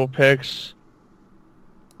casual picks.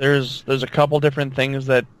 There's a couple different things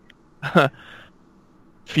that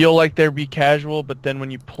feel like they'd be casual, but then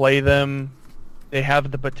when you play them, they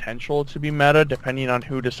have the potential to be meta, depending on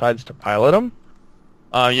who decides to pilot them.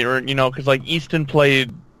 Because like Easton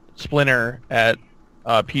played Splinter at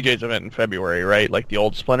PJ's event in February, right? Like the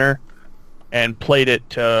old Splinter, and played it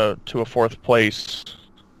to a 4th place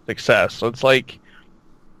success. So it's like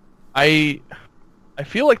I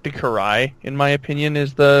feel like the Karai, in my opinion,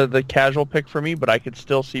 is the casual pick for me, but I could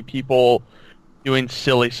still see people doing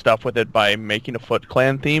silly stuff with it by making a Foot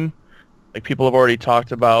Clan theme. Like people have already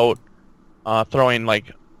talked about throwing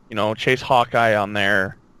like Chase Hawkeye on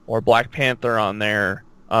there or Black Panther on there.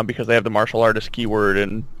 Because they have the martial artist keyword,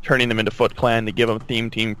 and turning them into Foot Clan to give them theme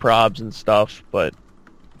team probs and stuff. But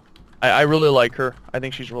I really like her. I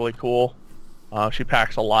think she's really cool. She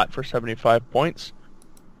packs a lot for 75 points.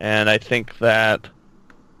 And I think that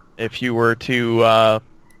if you were to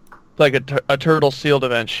like a Turtle Sealed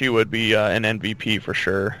event, she would be an MVP for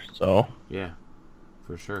sure. So yeah,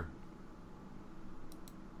 for sure.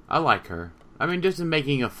 I like her. I mean, just in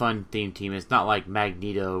making a fun theme team, it's not like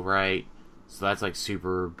Magneto, right? So that's like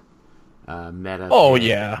super meta. Oh, thing.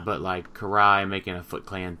 yeah. But like Karai making a Foot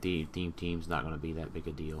Clan theme team's not going to be that big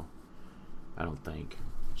a deal. I don't think.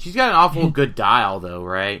 She's got an awful good dial, though,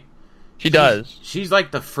 right? She does. She's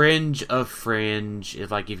like the fringe of fringe.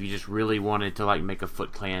 If like if you just really wanted to like make a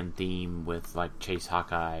Foot Clan theme with like Chase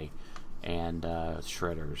Hawkeye and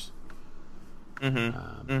Shredders.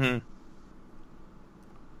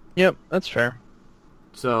 Yep, that's fair.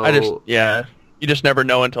 So you just never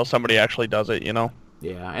know until somebody actually does it, you know?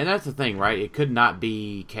 Yeah, and that's the thing, right? It could not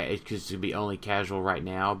be, it could be only casual right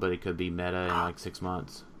now, but it could be meta in like 6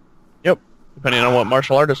 months. Yep, depending on what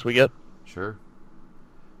martial artists we get. Sure.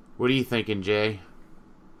 What are you thinking, Jay?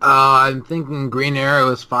 I'm thinking Green Arrow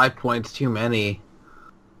is 5 points too many.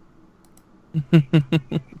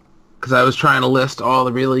 Because I was trying to list all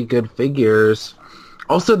the really good figures.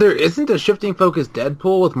 Also, there isn't a shifting focus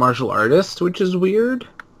Deadpool with martial artists, which is weird.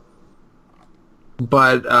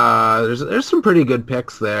 But there's some pretty good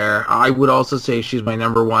picks there. I would also say she's my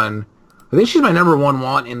number one. I think she's my number one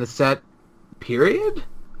want in the set, period.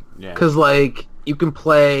 Yeah. Because like you can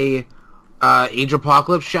play Age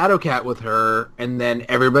Apocalypse Shadowcat with her, and then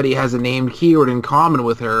everybody has a named keyword in common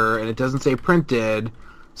with her, and it doesn't say printed.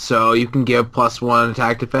 So you can give +1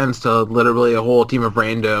 attack defense to literally a whole team of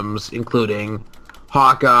randoms, including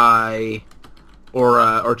Hawkeye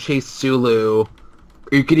or Chase Sulu.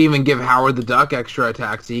 You could even give Howard the Duck extra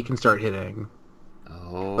attack so he can start hitting.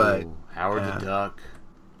 Oh, but, Howard the Duck.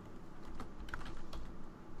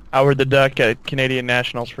 Howard the Duck at Canadian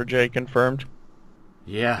Nationals for Jay confirmed.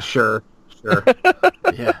 Yeah. Sure.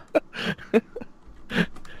 Yeah.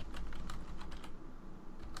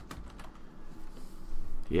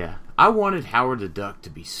 Yeah. I wanted Howard the Duck to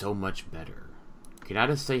be so much better. Can I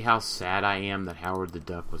just say how sad I am that Howard the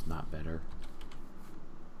Duck was not better?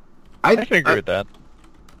 I can agree with that.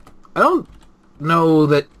 I don't know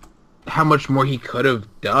that how much more he could have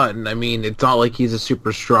done. I mean, it's not like he's a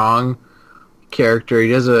super strong character. He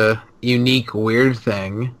does a unique, weird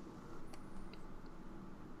thing.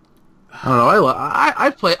 I don't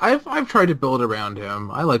know. I've tried to build around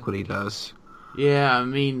him. I like what he does. Yeah, I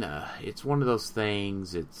mean, it's one of those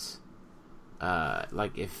things. It's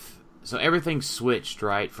like if so, everything switched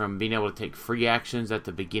right from being able to take free actions at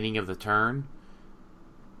the beginning of the turn,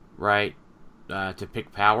 right, to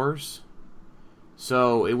pick powers.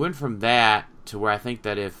 So it went from that to where I think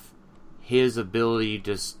that if his ability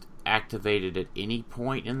just activated at any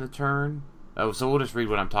point in the turn, so we'll just read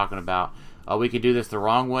what I'm talking about. We can do this the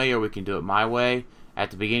wrong way, or we can do it my way.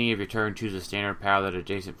 At the beginning of your turn, choose a standard power that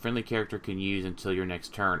adjacent friendly character can use until your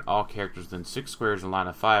next turn. All characters within 6 squares in line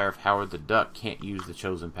of fire if Howard the Duck can't use the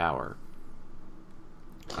chosen power.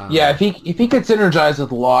 Yeah, if he could synergize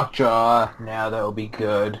with Lockjaw, now that would be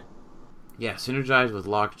good. Yeah, synergize with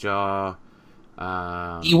Lockjaw.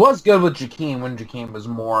 He was good with Jakeem when Jakeem was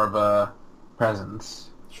more of a presence.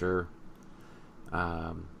 Sure.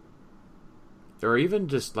 Or even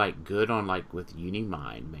just like good on like with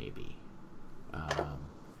Unimind maybe.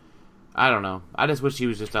 I don't know. I just wish he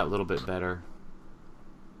was just that little bit better.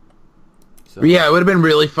 So. Yeah, it would have been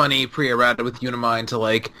really funny pre-errata with Unimind to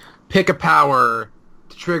like pick a power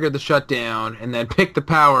to trigger the shutdown, and then pick the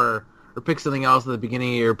power or pick something else at the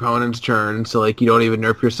beginning of your opponent's turn, so like you don't even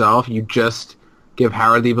nerf yourself. You just give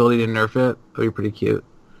Howard the ability to nerf it. That'd be pretty cute.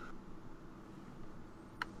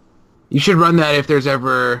 You should run that if there's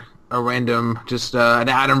ever a random, just an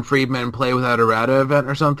Adam Friedman play without errata event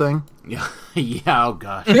or something. Yeah, yeah. Oh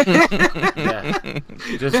gosh. Yeah.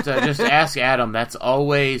 Just ask Adam. That's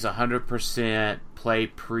always 100% play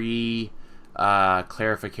pre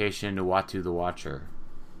clarification to Watu the Watcher.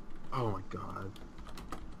 Oh my god.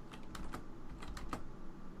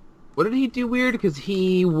 What did he do weird? Because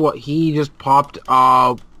he just popped.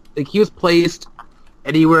 Like he was placed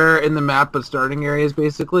anywhere in the map but starting areas,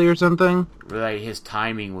 basically, or something? Like, his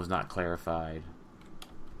timing was not clarified.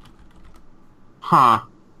 Huh.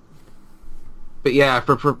 But yeah,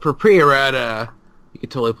 for pre-errata, you could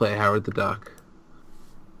totally play Howard the Duck.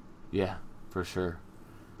 Yeah, for sure.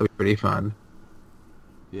 That'd be pretty fun.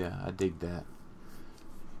 Yeah, I dig that.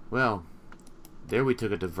 Well, there we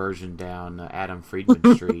took a diversion down Adam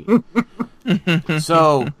Friedman Street.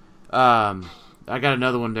 So, I got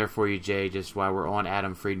another one there for you, Jay, just while we're on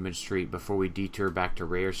Adam Friedman Street before we detour back to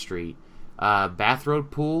Rare Street. Bathrobe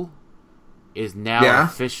Pool is now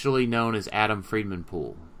officially known as Adam Friedman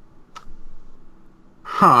Pool.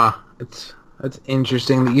 Huh. That's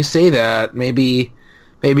interesting that you say that. Maybe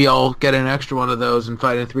I'll get an extra one of those and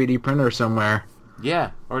find a 3D printer somewhere.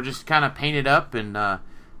 Yeah, or just kind of paint it up and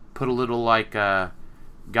put a little, like,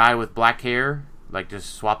 guy with black hair. Like,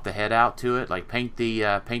 just swap the head out to it. Like, paint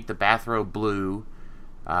the bathrobe blue,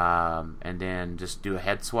 and then just do a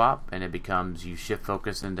head swap, and it becomes, you shift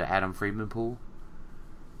focus into Adam Friedman Pool.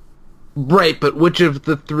 Right, but which of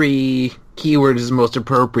the 3 keywords is most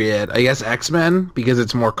appropriate? I guess X-Men, because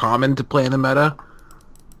it's more common to play in the meta?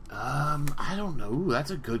 I don't know.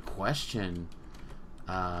 That's a good question.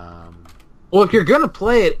 Well, if you're going to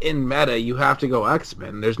play it in meta, you have to go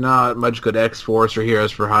X-Men. There's not much good X-Force or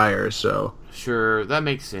Heroes for Hire, so... Sure, that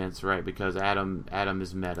makes sense, right? Because Adam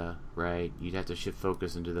is meta, right? You'd have to shift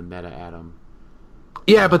focus into the meta Adam.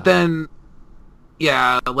 Yeah, but then...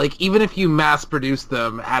 Yeah, like, even if you mass-produce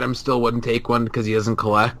them, Adam still wouldn't take one because he doesn't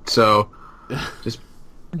collect, so... Just...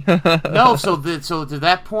 No, so to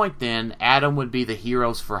that point, then, Adam would be the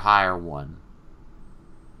Heroes for Hire one.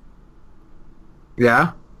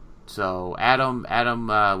 Yeah? So, Adam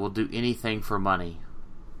will do anything for money.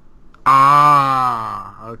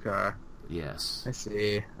 Ah, okay. Yes. I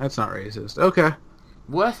see. That's not racist. Okay.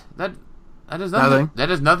 What? That has nothing. That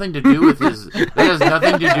has nothing to do with his. That has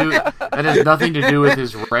nothing to do with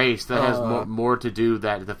his race. That has more to do with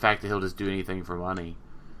the fact that he'll just do anything for money.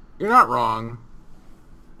 You're not wrong.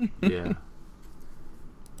 Yeah.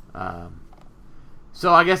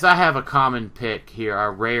 So I guess I have a common pick here, a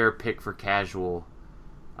rare pick for casual.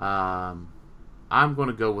 I'm going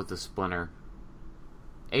to go with the Splinter.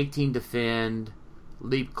 18 defend,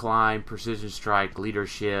 leap climb, precision strike,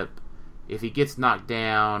 leadership. If he gets knocked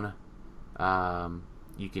down,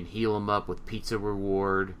 you can heal him up with pizza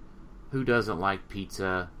reward. Who doesn't like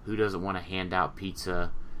pizza? Who doesn't want to hand out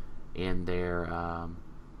pizza in their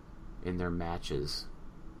matches?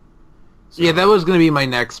 So, yeah, that was going to be my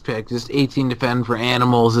next pick. Just 18 defend for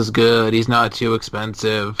animals is good. He's not too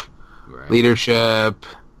expensive. right. Leadership,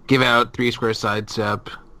 give out 3 square sidestep.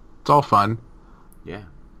 It's all fun. Yeah.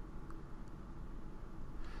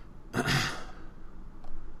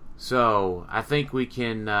 So, I think we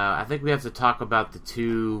can, I think we have to talk about the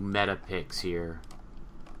 2 meta picks here.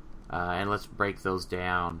 And let's break those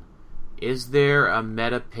down. Is there a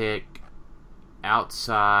meta pick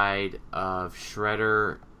outside of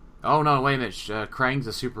Shredder Oh no, wait a minute. Krang's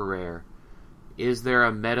a super rare. Is there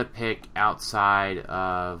a meta pick outside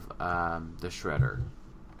of the Shredder?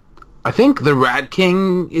 I think the Rat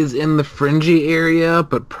King is in the fringy area,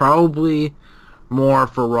 but probably more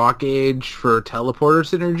for Rock Age for teleporter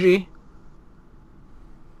synergy.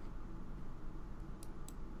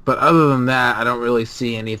 But other than that, I don't really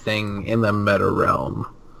see anything in the meta realm.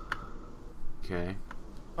 Okay.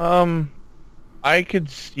 I could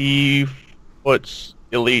see Foot's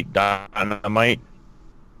Elite Dynamite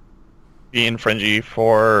being fringy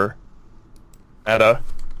for meta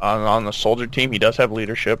on the soldier team. He does have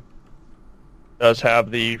leadership. Does have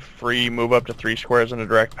the free move up to 3 squares in a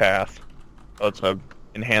direct path. So it's an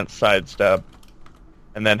enhanced sidestep.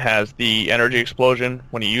 And then has the energy explosion.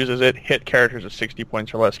 When he uses it, hit characters with 60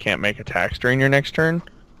 points or less can't make attacks during your next turn,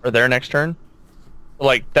 or their next turn.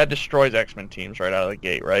 Like, that destroys X-Men teams right out of the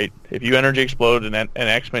gate, right? If you energy explode an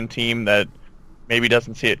X-Men team that maybe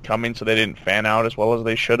doesn't see it coming, so they didn't fan out as well as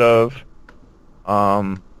they should have,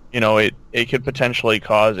 it could potentially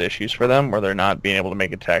cause issues for them where they're not being able to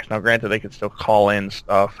make attacks. Now, granted, they could still call in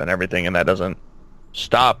stuff and everything, and that doesn't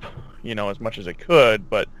stop, as much as it could,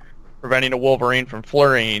 but preventing a Wolverine from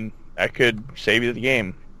flurrying, that could save you the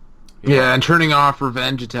game. Yeah, and turning off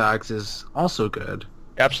revenge attacks is also good.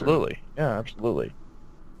 Absolutely. Yeah, absolutely.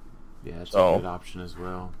 Yeah, it's a good option as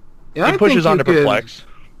well. Yeah, he pushes onto Perplex.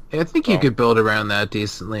 I think you could build around that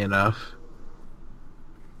decently enough.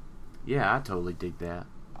 Yeah, I totally dig that.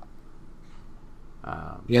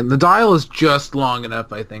 Yeah, the dial is just long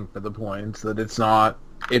enough, I think, for the points that it's not.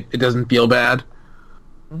 It doesn't feel bad.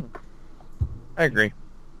 I agree.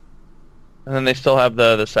 And then they still have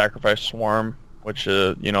the Sacrifice Swarm, which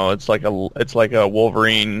it's like a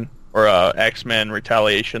Wolverine or a X-Men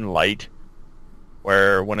Retaliation Light,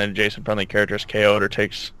 where when an adjacent friendly character is KO'd or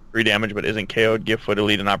takes 3 damage but isn't KO'd, give Foot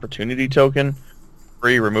Elite an opportunity token.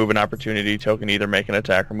 Free, remove an opportunity token, either make an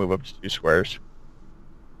attack or move up to 2 squares.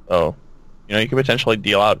 So, you could potentially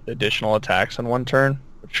deal out additional attacks in one turn,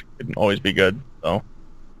 which can always be good. So,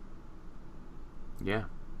 yeah,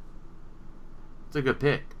 it's a good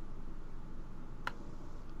pick.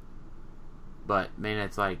 But man,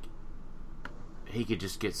 it's like he could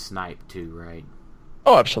just get sniped too, right?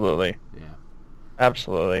 Oh, absolutely. Yeah,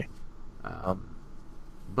 absolutely.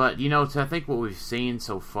 But I think what we've seen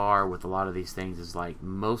so far with a lot of these things is like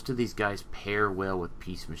most of these guys pair well with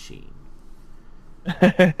Peace Machine.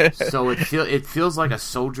 So it feels like a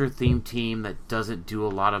soldier themed team that doesn't do a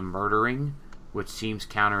lot of murdering, which seems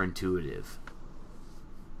counterintuitive.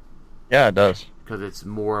 Yeah, it does. Because it's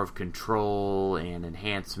more of control and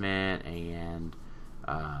enhancement and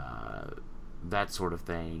that sort of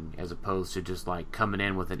thing, as opposed to just like coming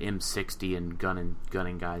in with an M60 and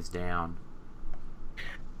gunning guys down.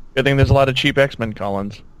 Good thing there's a lot of cheap X-Men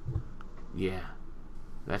Collins. Yeah,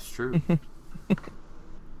 that's true.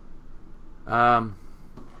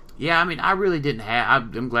 Yeah, I mean, I really didn't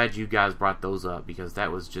have. I'm glad you guys brought those up because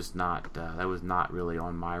that was just not. That was not really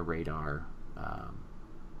on my radar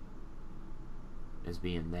as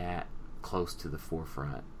being that close to the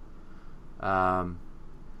forefront.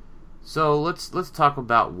 So let's talk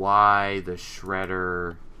about why the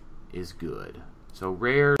Shredder is good. So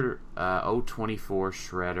rare 024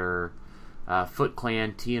 Shredder, Foot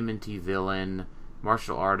Clan, TMNT villain,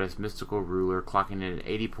 martial artist, mystical ruler, clocking in at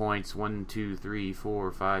 80 points, 1, 2, 3,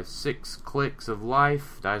 4, 5, 6 clicks of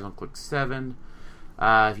life, dies on click 7.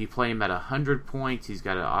 If you play him at 100 points, he's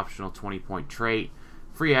got an optional 20-point trait.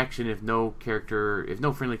 Free action if no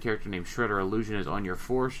friendly character named Shredder Illusion is on your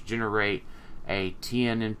force, generate a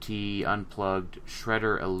TNMT unplugged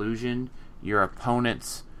Shredder Illusion. Your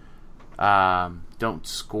opponents don't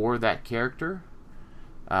score that character.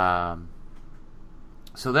 So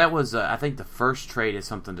that was, I think, the first trait is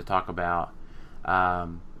something to talk about.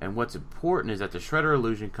 And what's important is that the Shredder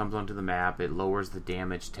Illusion comes onto the map. It lowers the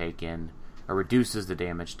damage taken, or reduces the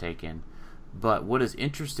damage taken. But what is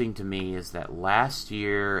interesting to me is that last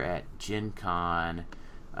year at Gen Con,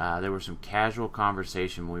 there was some casual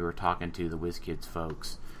conversation when we were talking to the WizKids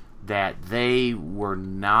folks that they were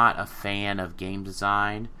not a fan of game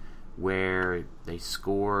design where they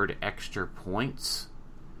scored extra points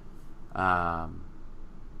for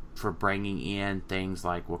bringing in things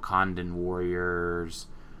like Wakandan warriors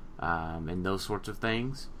and those sorts of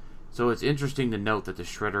things. So it's interesting to note that the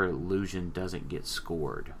Shredder Illusion doesn't get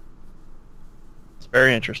scored. It's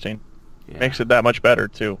very interesting. Yeah. Makes it that much better,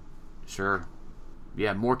 too. Sure.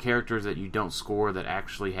 Yeah, more characters that you don't score that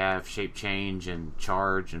actually have shape change and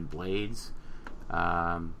charge and blades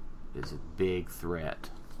is a big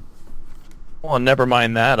threat. Well, never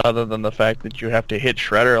mind that, other than the fact that you have to hit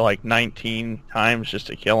Shredder like 19 times just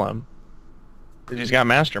to kill him. 'Cause he's got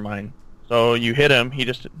Mastermind. So you hit him, he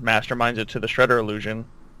just Masterminds it to the Shredder illusion.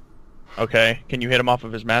 Okay, can you hit him off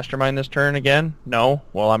of his Mastermind this turn again? No?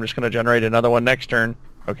 Well, I'm just going to generate another one next turn.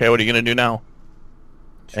 Okay, what are you going to do now?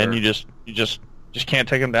 Sure. And you just can't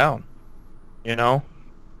take him down. You know?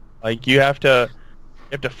 Like, you have to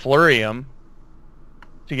flurry him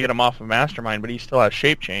to get him off of Mastermind, but he still has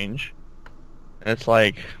Shape Change. And it's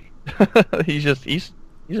like, he's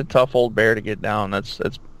a tough old bear to get down. That's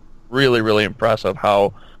really, really impressive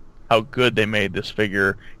how good they made this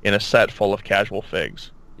figure in a set full of casual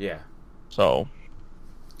figs. Yeah. So,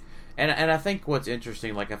 and I think what's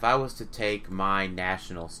interesting, like if I was to take my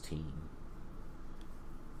Nationals team,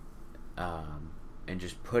 and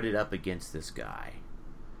just put it up against this guy.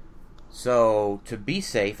 So to be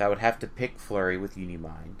safe, I would have to pick Flurry with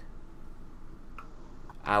Unimind.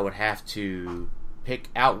 I would have to pick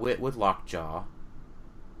Outwit with Lockjaw,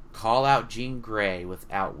 call out Jean Grey with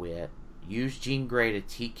Outwit, use Jean Grey to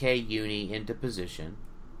TK Uni into position,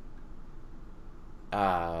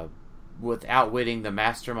 with outwitting the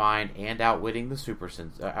Mastermind and outwitting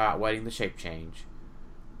the outwitting the Shape Change.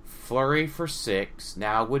 Flurry for 6.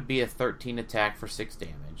 Now it would be a 13 attack for 6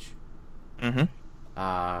 damage. Mm-hmm.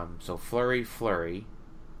 So Flurry.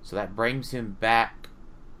 So that brings him back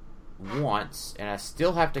once, and I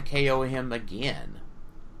still have to KO him again.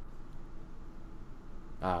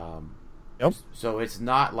 Yep. So it's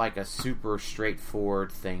not like a super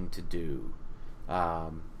straightforward thing to do.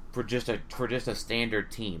 For just a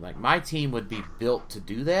standard team. Like my team would be built to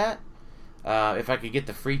do that. If I could get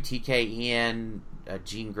the free TK in,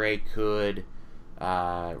 Jean Grey could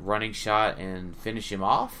running shot and finish him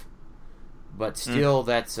off. But still,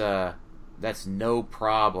 that's no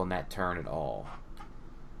problem that turn at all.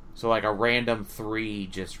 So like a random 3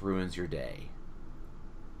 just ruins your day.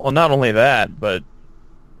 Well, not only that, but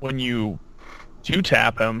when you do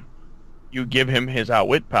tap him, you give him his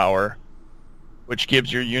Outwit power, which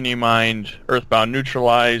gives your Unimind Earthbound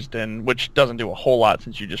neutralized, and which doesn't do a whole lot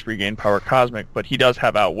since you just regain Power Cosmic, but he does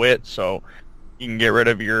have Outwit, so you can get rid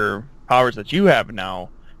of your powers that you have now,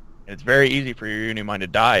 and it's very easy for your Unimind to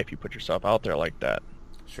die if you put yourself out there like that.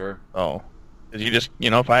 Sure. Oh, because you just,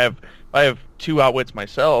 if I have 2 Outwits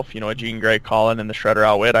myself, a Jean Grey Colin and the Shredder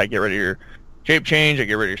Outwit, I get rid of your Shape Change, I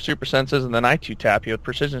get rid of your Super Senses, and then I 2-tap you with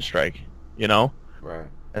Precision Strike, Right. And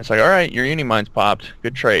it's like, alright, your Unimind's popped.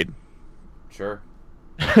 Good trade. Sure.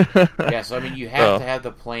 Yeah, so I mean, you have to have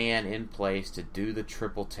the plan in place to do the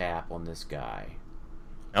triple tap on this guy.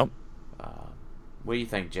 Yep. What do you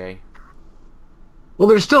think, Jay? Well,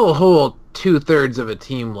 there's still a whole 2/3 of a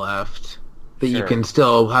team left that you Sure. can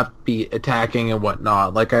still have to be attacking and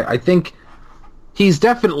whatnot. Like, I think he's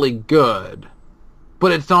definitely good,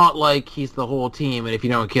 but it's not like he's the whole team, and if you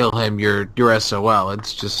don't kill him, you're SOL.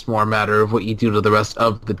 It's just more a matter of what you do to the rest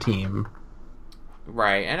of the team.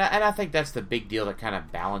 Right, and I think that's the big deal that kind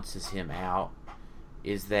of balances him out,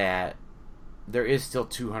 is that there is still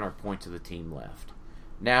 200 points of the team left.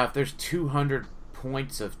 Now, if there's 200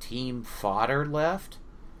 points of team fodder left,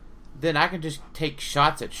 then I can just take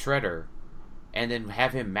shots at Shredder and then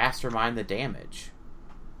have him mastermind the damage.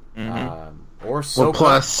 Or soak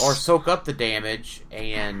up the damage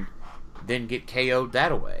and then get KO'd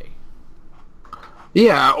that way.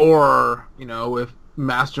 Yeah, or, if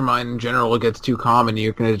Mastermind in general gets too common,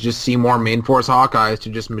 you're going to just see more main force Hawkeyes to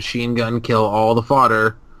just machine gun kill all the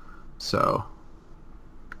fodder. So,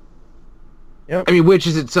 yep. I mean, which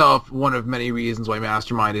is itself one of many reasons why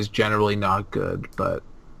Mastermind is generally not good, but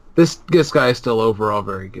this guy is still overall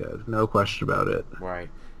very good. No question about it. Right.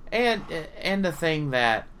 And the thing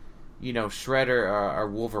that, Shredder or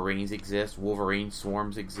Wolverines exist, Wolverine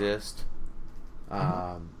swarms exist.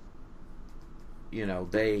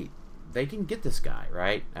 They can get this guy,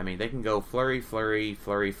 right? I mean, they can go flurry, flurry,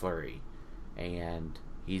 flurry, flurry, and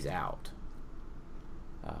he's out.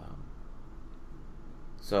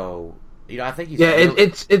 So, I think he's... Yeah,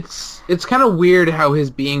 it's kind of weird how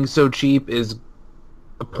his being so cheap is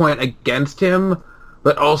a point against him,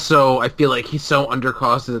 but also I feel like he's so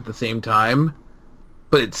undercosted at the same time.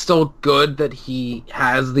 But it's still good that he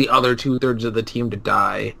has the other 2/3 of the team to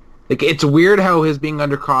die. Like, it's weird how his being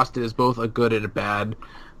undercosted is both a good and a bad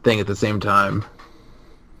thing at the same time.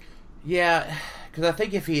 Yeah, because I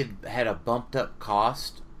think if he had a bumped up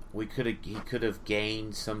cost, he could have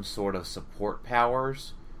gained some sort of support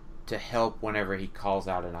powers to help whenever he calls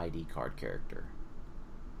out an ID card character.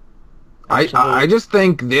 I just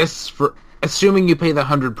think this, for assuming you pay the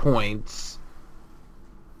 100 points,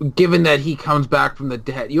 given that he comes back from the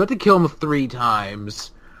dead, you have to kill him 3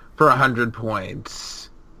 times for 100 points.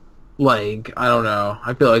 Like, I don't know.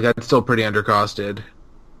 I feel like that's still pretty undercosted.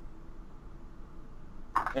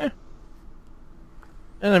 Yeah.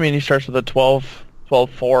 And I mean, he starts with a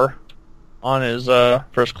 12-4 on his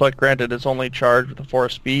first click. Granted, it's only charged with a 4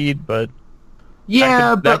 speed, but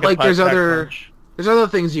Yeah, that but could like pack punch. there's other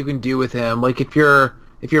things you can do with him. Like if you're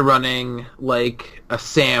running like a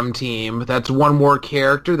Sam team, that's one more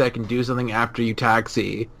character that can do something after you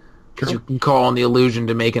taxi, because you can call on the illusion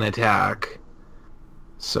to make an attack.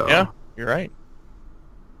 So Yeah, you're right.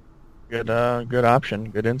 Good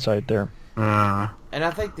option. Good insight there. And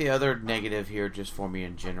I think the other negative here, just for me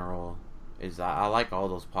in general, is I like all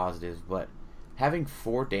those positives, but having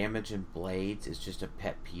 4 damage and blades is just a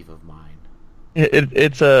pet peeve of mine.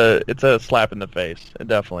 It's a slap in the face. It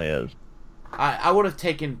definitely is. I would have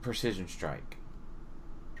taken Precision Strike.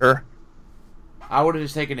 Sure. I would have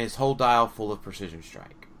just taken his whole dial full of Precision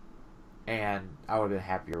Strike, and I would have been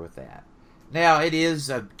happier with that. Now, it is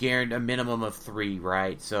a minimum of 3,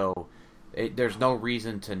 right? So there's no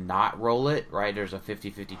reason to not roll it, right? There's a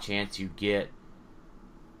 50-50 chance you get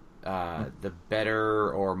the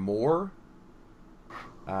better or more.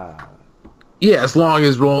 Yeah, as long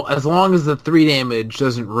as the 3 damage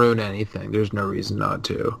doesn't ruin anything, there's no reason not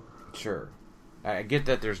to. Sure. I get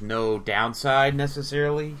that there's no downside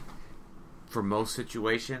necessarily for most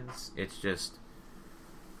situations. It's just...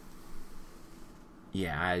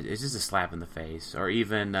 Yeah, it's just a slap in the face. Or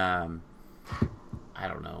even, I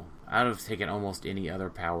don't know. I would have taken almost any other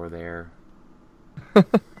power there.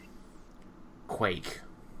 Quake.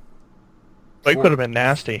 Quake would have been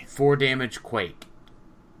nasty. 4 damage Quake.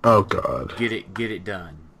 Oh god. Get it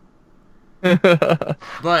done. But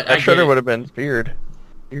But that Shredder would have been weird.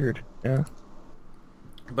 Weird, yeah.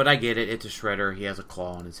 But I get it. It's a Shredder. He has a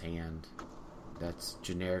claw in his hand. That's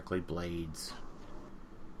generically blades.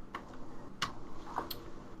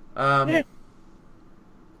 Yeah.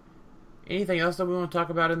 Anything else that we want to talk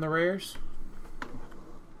about in the rares?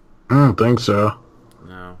 I don't think so.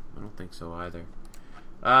 No, I don't think so either.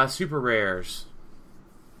 Super rares.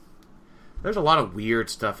 There's a lot of weird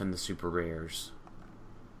stuff in the super rares.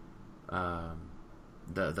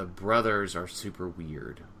 The brothers are super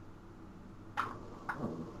weird.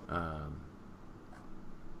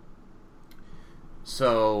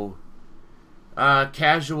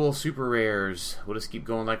 Casual super rares. We'll just keep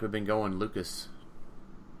going like we've been going, Lucas.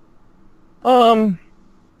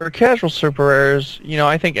 For casual super rares,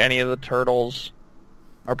 I think any of the turtles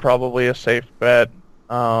are probably a safe bet.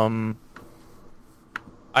 I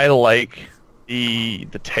like the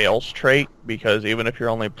Tails trait, because even if you're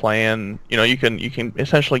only playing, you can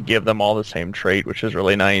essentially give them all the same trait, which is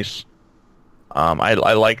really nice. I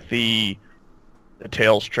like the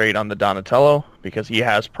Tails trait on the Donatello, because he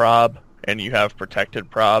has prob and you have protected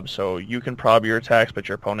prob, so you can prob your attacks but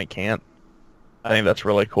your opponent can't. I think that's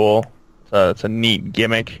really cool. It's a neat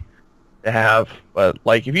gimmick to have. But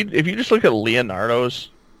like if you just look at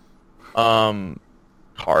Leonardo's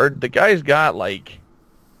card, the guy's got they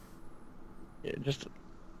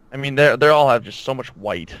all have just so much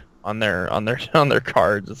white on their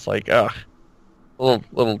cards. It's like a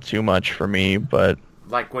little too much for me. But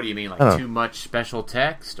like, what do you mean? Like too much special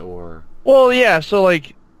text, or? Well, yeah. So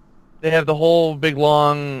like they have the whole big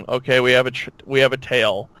long. Okay, we have a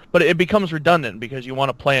tail, but it becomes redundant because you want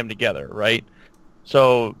to play them together, right?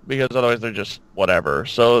 So because otherwise they're just whatever.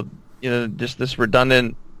 So just this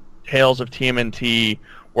redundant Tales of TMNT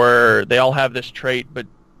where they all have this trait, but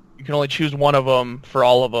you can only choose one of them for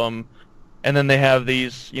all of them, and then they have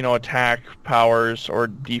these attack powers or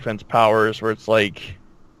defense powers where it's like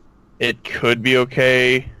it could be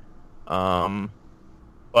okay,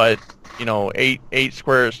 but 8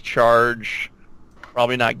 squares charge,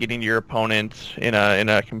 probably not getting to your opponent in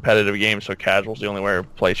a competitive game. So casual's the only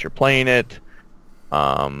place you're playing it.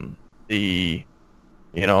 The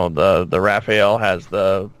Raphael has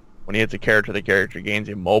when he hits a character, the character gains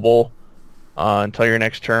immobile until your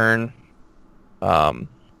next turn.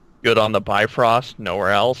 Good on the Bifrost,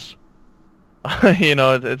 nowhere else.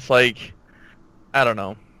 It's like, I don't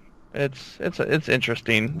know. It's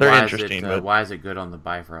interesting. They're interesting. But why is it good on the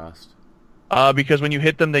Bifrost? Because when you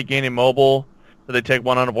hit them, they gain immobile, so they take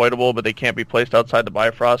one unavoidable, but they can't be placed outside the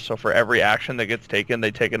Bifrost. So for every action that gets taken,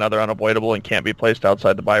 they take another unavoidable and can't be placed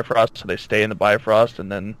outside the Bifrost, so they stay in the Bifrost,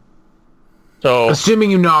 and then... So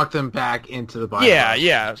assuming you knock them back into the Bifrost.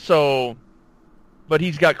 Yeah. So, but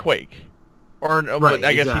he's got Quake, or right, but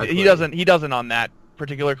I guess exactly. he doesn't on that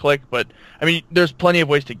particular click. But I mean, there's plenty of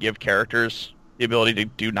ways to give characters the ability to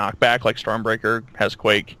do knockback, like Stormbreaker has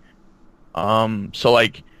Quake. So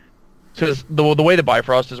like, because the way the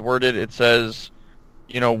Bifrost is worded, it says,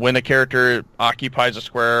 when a character occupies a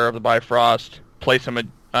square of the Bifrost, place him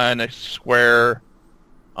in a square,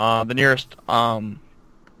 the nearest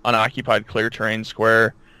unoccupied clear terrain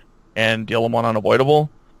square, and deal them one unavoidable.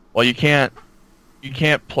 Well, you can't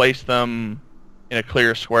place them in a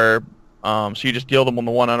clear square, so you just deal them on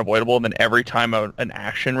the one unavoidable, and then every time an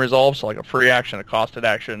action resolves, so like a free action, a costed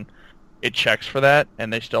action, it checks for that,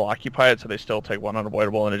 and they still occupy it, so they still take one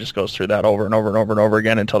unavoidable, and it just goes through that over and over and over and over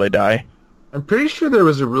again until they die. I'm pretty sure there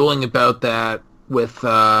was a ruling about that with,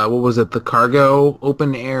 what was it, the Cargo,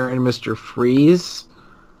 Open Air, and Mr. Freeze.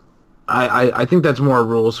 I think that's more a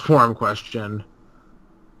rules form question.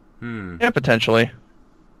 Yeah, potentially.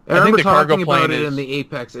 I remember the cargo talking about plane it in the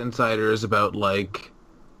Apex Insiders about, like,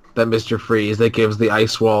 that Mr. Freeze that gives the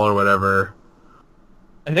ice wall or whatever.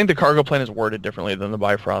 I think the cargo plane is worded differently than the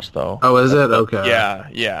Bifrost, though. Oh, is it? Okay.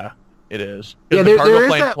 Yeah, it is. Yeah, The cargo there is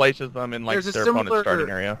plane that- places them in like there's a their similar- opponent's starting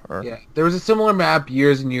area. Or... Yeah, there was a similar map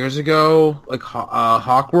years and years ago, like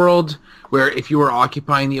Hawk World, where if you were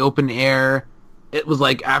occupying the open air, it was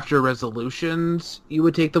like after resolutions, you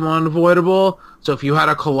would take them unavoidable. So if you had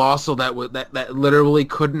a Colossal that literally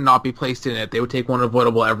could not be placed in it, they would take one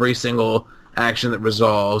avoidable every single action that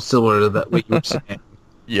resolves, similar to that what you were saying.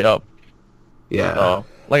 Yep. Yeah. So,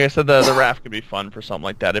 like I said, the raft could be fun for something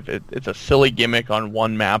like that. If it's a silly gimmick on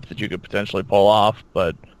one map that you could potentially pull off,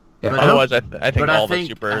 but Yeah. otherwise, I think But all I think,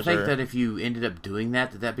 the supers I think are. that if you ended up doing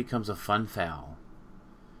that, that becomes a fun foul.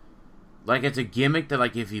 Like, it's a gimmick that,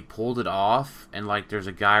 like, if you pulled it off, and, like, there's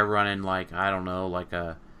a guy running, like, I don't know, like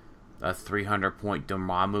a 300-point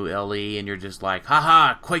Dormammu LE, and you're just like,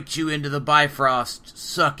 haha, quaked you into the Bifrost,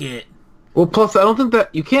 suck it. Well, plus I don't think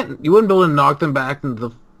that you wouldn't be able to knock them back into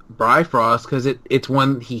the Bifrost because it's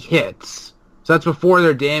when he hits. So that's before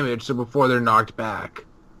they're damaged, so before they're knocked back.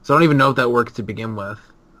 So I don't even know if that works to begin with.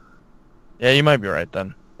 Yeah, you might be right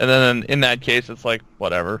then. And then in that case, it's like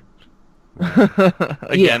whatever.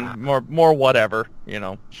 Again, Yeah. more whatever, you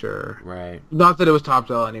know. Sure. Right. Not that it was top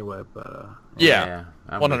dollar anyway, but Yeah,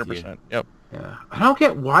 I'm with you. 100%. Yep. yeah. I don't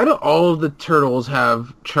get why do all of the turtles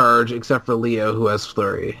have charge except for Leo who has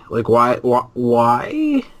flurry? Like why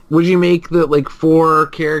would you make the like 4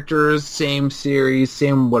 characters, same series,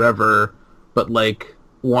 same whatever, but like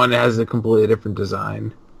one has a completely different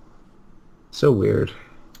design? So weird.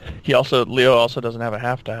 Leo also doesn't have a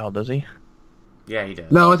half dial, does he? Yeah, he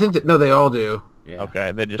does. No, I think no, they all do. Yeah.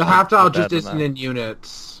 Okay, they just The half dial put that just in isn't that. in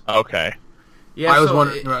units. Okay. Yeah, I was so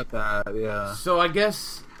wondering about that. Yeah. So I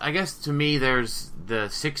guess to me, there's the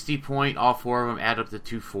 60-point. All 4 of them add up to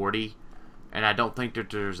 240, and I don't think that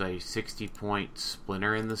there's a 60-point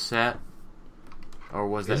Splinter in the set. Or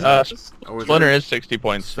was that? or was Splinter there- is 60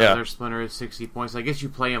 points. So yeah. their Splinter is 60 points. I guess you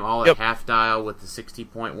play them all Yep. at half dial with the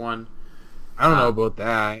 60-point one. I don't know about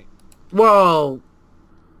that. Well,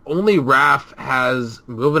 only Raph has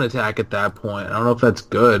move and attack at that point. I don't know if that's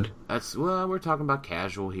good. We're talking about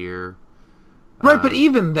casual here. Right, but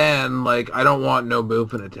even then, like, I don't want no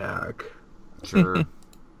move and attack. Sure. I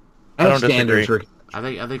don't have standards disagree. for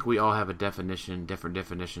I think we all have a different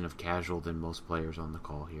definition of casual than most players on the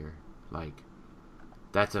call here. Like,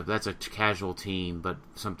 that's a casual team, but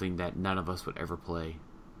something that none of us would ever play.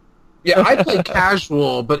 Yeah, I play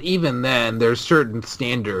casual, but even then, there's certain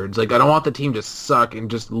standards. Like, I don't want the team to suck and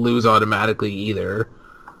just lose automatically either.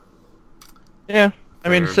 Yeah. I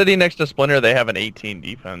mean, Fair. sitting next to Splinter, they have an 18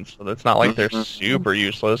 defense, so it's not like they're super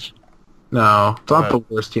useless. No, it's not the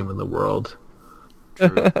worst team in the world.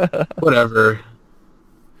 True. Whatever.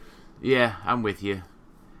 Yeah, I'm with you.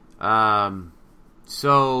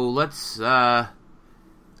 So let's talk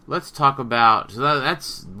about. So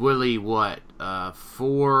that's really what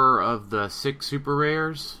 4 of the 6 super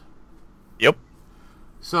rares. Yep.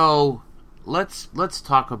 So let's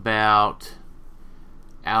talk about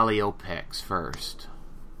Aliopex first.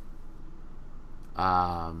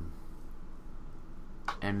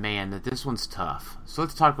 And man, that this one's tough. So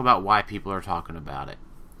let's talk about why people are talking about it.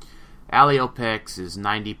 Aliopex is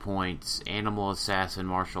 90 points, animal assassin,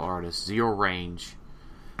 martial artist, 0 range.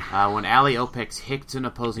 When Aliopex hits an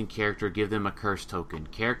opposing character, give them a curse token.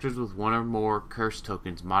 Characters with 1 or more curse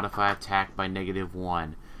tokens modify attack by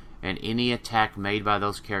 -1, and any attack made by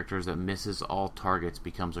those characters that misses all targets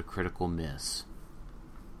becomes a critical miss.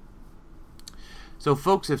 So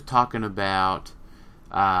folks have talking about,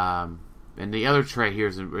 and the other trait here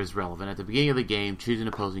is relevant. At the beginning of the game, choose an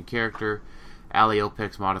opposing character.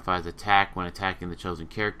 Aliopex modifies attack when attacking the chosen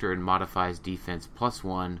character and modifies defense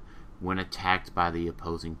 +1 when attacked by the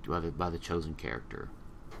chosen character.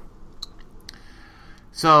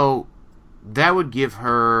 So that would give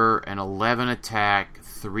her an 11 attack,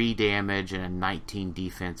 3 damage, and a 19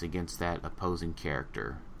 defense against that opposing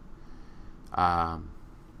character.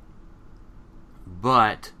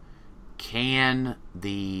 But can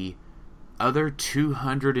the other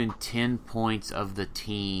 210 points of the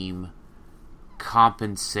team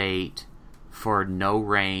compensate for no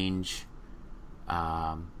range,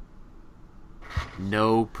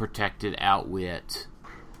 no protected outwit,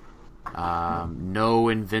 no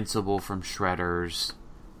invincible from shredders.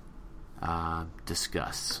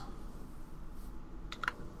 Discuss.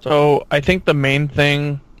 So I think the main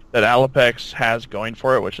thing that Alopex has going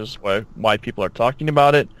for it, which is why people are talking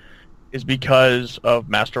about it, is because of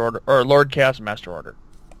Master Order or Lord Chaos and Master Order.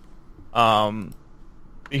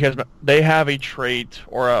 Because they have a trait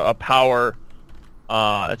or a power.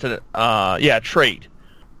 It's a trait.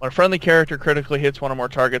 When a friendly character critically hits one or more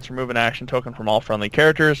targets, remove an action token from all friendly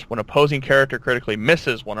characters. When opposing character critically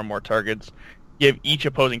misses one or more targets, give each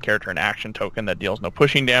opposing character an action token that deals no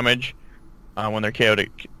pushing damage. When they're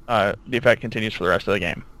chaotic, the effect continues for the rest of the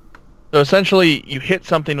game. So essentially, you hit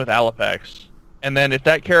something with Alopex, and then if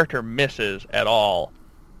that character misses at all,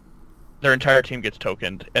 their entire team gets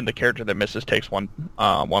tokened, and the character that misses takes one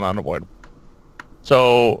unavoidable.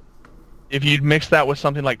 So if you mix that with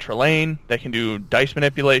something like Trelane that can do dice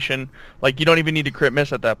manipulation, like you don't even need to crit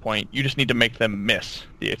miss at that point. You just need to make them miss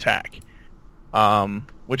the attack,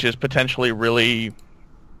 which is potentially really,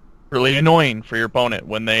 really annoying for your opponent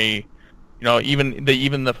when they, even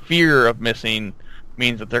the fear of missing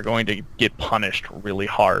means that they're going to get punished really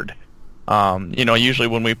hard. Usually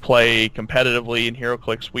when we play competitively in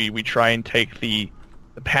HeroClix, we try and take the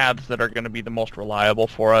paths that are going to be the most reliable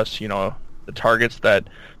for us. The targets that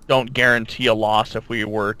don't guarantee a loss if we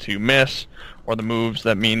were to miss, or the moves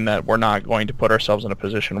that mean that we're not going to put ourselves in a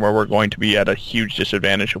position where we're going to be at a huge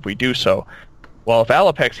disadvantage if we do so. Well, if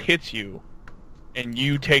Alopex hits you and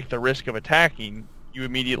you take the risk of attacking, you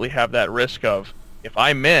immediately have that risk of, if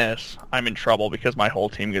I miss, I'm in trouble because my whole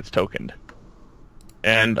team gets tokened.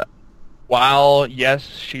 And while, yes,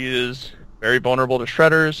 she is very vulnerable to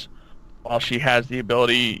shredders, while she has the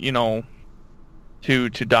ability, to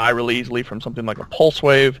die really easily from something like a pulse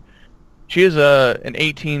wave, she is an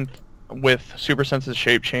 18th with super sensitive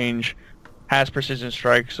shape change, has precision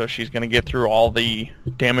strike, so she's going to get through all the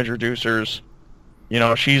damage reducers.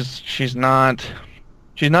 She's not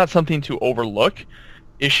something to overlook.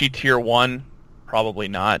 Is she tier 1? Probably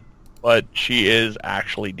not, but she is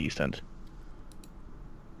actually decent.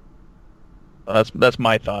 That's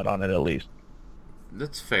my thought on it, at least.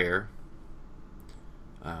 That's fair.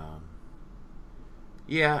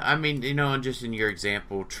 Yeah, I mean, just in your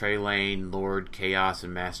example, Trelane, Lord, Chaos,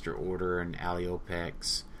 and Master Order, and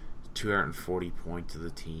Alopex, 240 points to the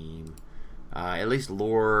team. At least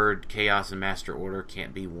Lord, Chaos, and Master Order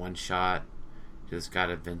can't be one-shot. Just got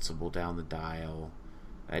Invincible down the dial.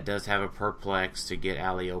 It does have a Perplex to get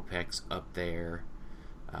Alopex up there.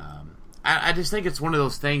 I just think it's one of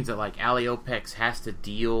those things that, like, Alopex has to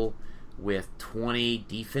deal with 20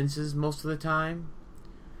 defenses most of the time.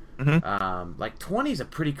 Mm-hmm. Like 20 is a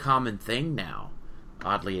pretty common thing now,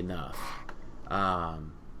 oddly enough.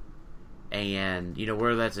 And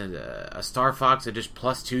whether that's a Star Fox that just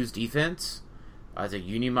 +2's defense, as a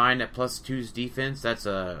Unimind at +2's defense, that's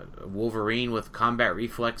a Wolverine with combat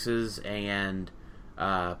reflexes and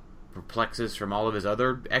perplexes from all of his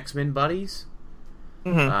other X-Men buddies.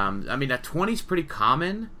 Mm-hmm. I mean, a 20's pretty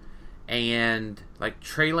common, and like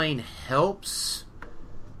Trelane helps,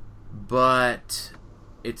 but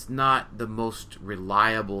it's not the most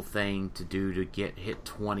reliable thing to do to get hit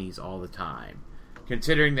 20s all the time.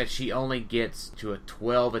 Considering that she only gets to a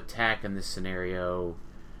 12 attack in this scenario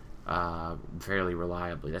fairly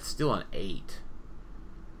reliably. That's still an 8.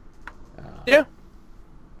 Yeah.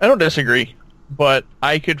 I don't disagree. But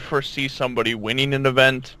I could foresee somebody winning an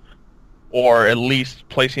event, or at least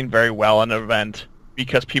placing very well in an event,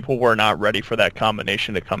 because people were not ready for that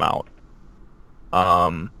combination to come out.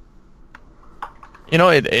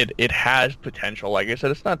 It has potential. Like I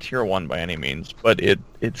said, it's not tier 1 by any means, but it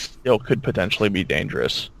still could potentially be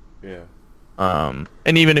dangerous. Yeah.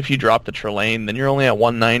 And even if you drop the Trelane, then you're only at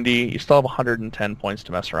 190. You still have 110 points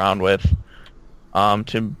to mess around with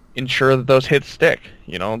to ensure that those hits stick.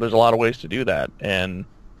 There's a lot of ways to do that, and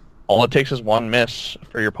all it takes is one miss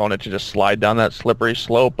for your opponent to just slide down that slippery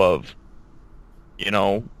slope of,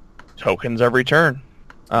 tokens every turn.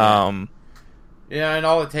 Yeah, and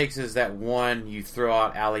all it takes is that one, you throw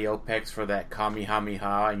out Alopex for that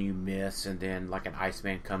Kamehameha and you miss, and then like an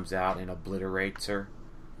Iceman comes out and obliterates her.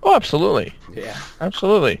 Oh, absolutely. Yeah.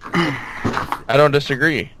 Absolutely. I don't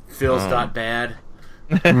disagree. Feels not bad.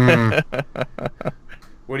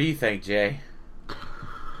 What do you think, Jay?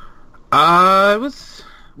 I was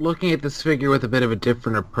looking at this figure with a bit of a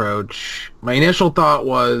different approach. My initial thought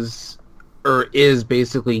was, or is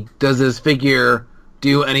basically, does this figure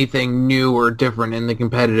do anything new or different in the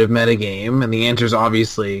competitive metagame? And the answer is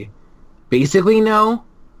obviously, basically no.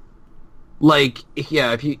 Like,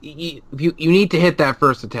 yeah, if you need to hit that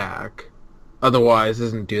first attack, otherwise it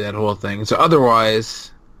doesn't do that whole thing. So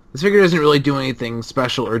otherwise, this figure doesn't really do anything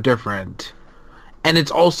special or different, and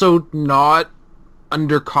it's also not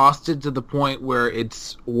undercosted to the point where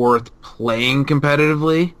it's worth playing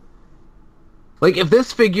competitively. Like, if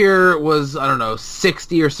this figure was, I don't know,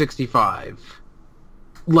 60 or 65,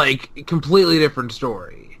 like, completely different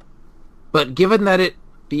story. But given that it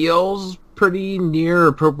feels pretty near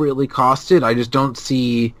appropriately costed, I just don't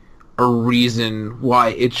see a reason why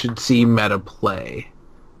it should see meta play.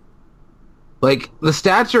 Like, the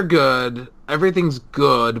stats are good, everything's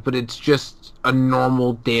good, but it's just a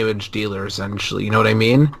normal damage dealer, essentially. You know what I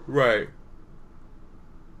mean? Right.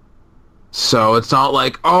 So it's not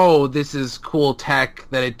like, oh, this is cool tech,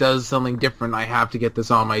 that it does something different, I have to get this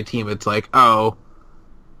on my team. It's like, oh,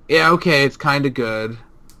 yeah, okay, it's kind of good,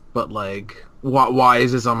 but, like, why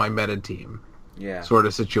is this on my meta team? Yeah. Sort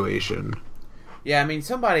of situation. Yeah, I mean,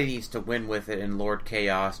 somebody needs to win with it in Lord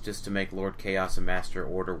Chaos just to make Lord Chaos and Master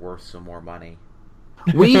Order worth some more money.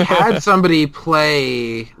 We had somebody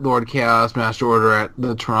play Lord Chaos Master Order at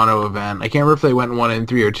the Toronto event. I can't remember if they went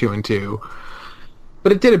 1-3 or 2-2.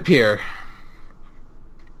 But it did appear.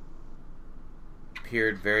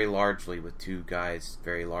 Appeared very largely with two guys,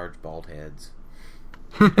 very large bald heads.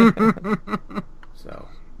 So,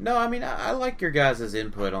 no, I mean, I like your guys'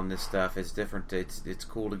 input on this stuff. It's different. It's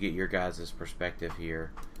cool to get your guys' perspective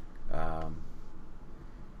here.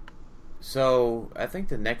 So, I think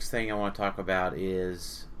the next thing I want to talk about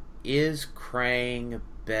is Krang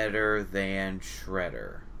better than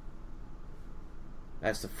Shredder?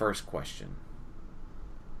 That's the first question.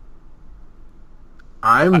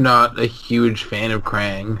 I'm not a huge fan of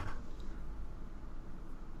Krang.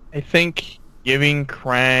 I think giving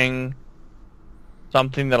Krang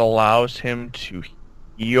something that allows him to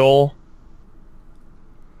heal,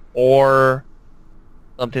 or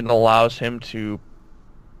something that allows him to,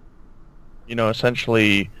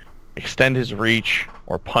 essentially extend his reach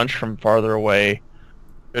or punch from farther away,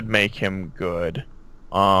 could make him good.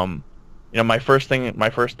 My first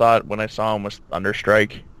thought when I saw him was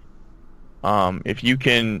Thunderstrike. If you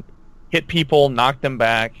can hit people, knock them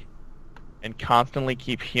back, and constantly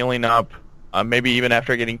keep healing up, maybe even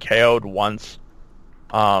after getting KO'd once,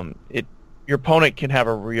 your opponent can have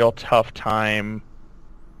a real tough time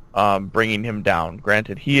bringing him down.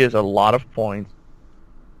 Granted, he is a lot of points.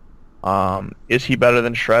 Is he better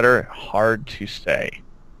than Shredder? Hard to say.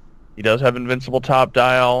 He does have invincible top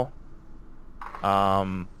dial,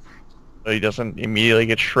 but he doesn't immediately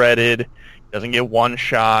get shredded. He doesn't get one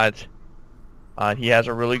shot. He has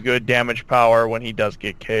a really good damage power when he does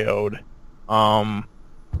get KO'd.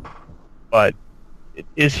 But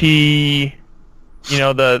is he,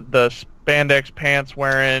 the spandex pants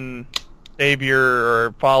wearing savior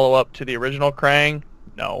or follow up to the original Krang?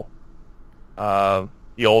 No.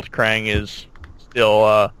 The old Krang is still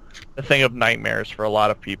a thing of nightmares for a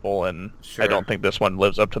lot of people, and Sure. I don't think this one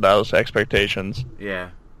lives up to those expectations. Yeah.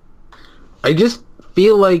 I just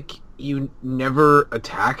feel like you never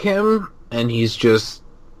attack him, and he's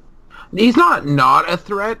not a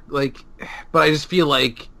threat, like, but I just feel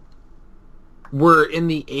like we're in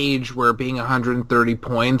the age where being 130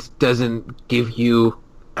 points doesn't give you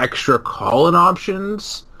extra call-in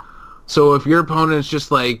options. So if your opponent's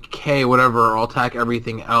just like, hey, whatever, I'll attack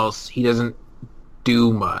everything else, he doesn't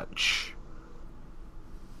do much.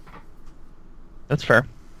 That's fair.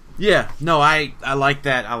 Yeah, no, I like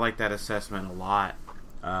that. I like that assessment a lot.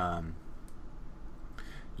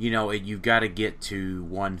 You've got to get to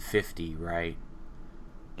 150, right?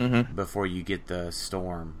 Mm-hmm. Before you get the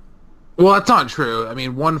storm. Well, that's not true. I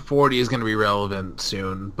mean, 140 is going to be relevant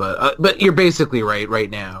soon, but you're basically right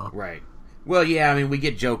now. Right. Well, yeah, I mean, we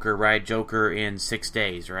get Joker, right? Joker in 6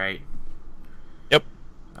 days, right? Yep.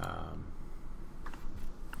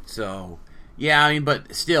 So, yeah, I mean,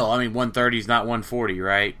 but still, 130 is not 140,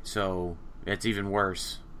 right? So, it's even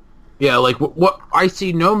worse. Yeah, like, what I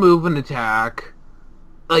see no move and attack.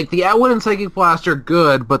 Like, the Atwood and Psychic Blast are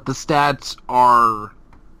good, but the stats are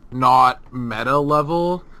not meta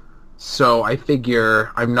level. So I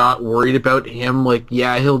figure I'm not worried about him. Like,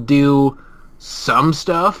 yeah, he'll do some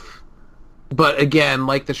stuff. But again,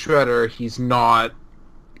 like the Shredder, he's not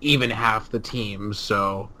even half the team,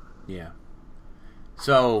 so... Yeah.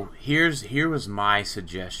 So, here was my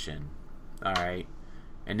suggestion. Alright?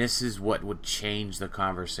 And this is what would change the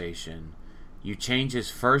conversation. You change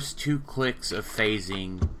his first 2 clicks of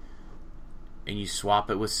phasing, and you swap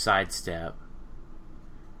it with sidestep.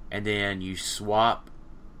 And then you swap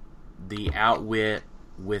the outwit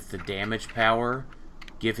with the damage power,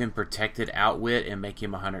 give him protected outwit, and make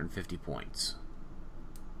him 150 points.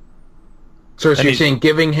 So And you're saying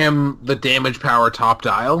giving him the damage power top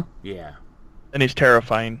dial? Yeah. And he's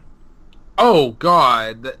terrifying. Oh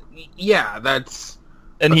God, yeah, that's.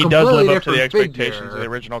 And A he does completely live up to the different expectations figure. of the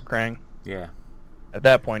original Krang. Yeah. At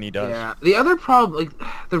that point, he does. Yeah. The other problem, like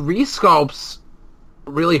the resculpts,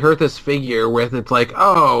 really hurt this figure. With it's like,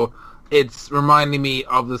 oh, it's reminding me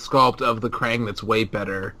of the sculpt of the Krang that's way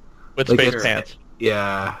better. With Like, space it's- pants.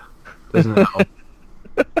 Yeah, doesn't help.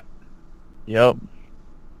 Yep.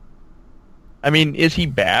 I mean, is he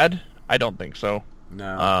bad? I don't think so.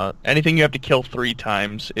 No. Anything you have to kill 3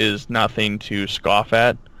 times is nothing to scoff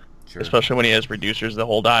at, Sure. especially when he has reducers the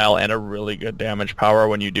whole dial and a really good damage power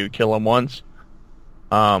when you do kill him once.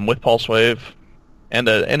 With Pulse Wave, and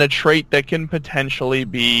a trait that can potentially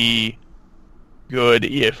be good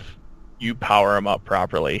if you power him up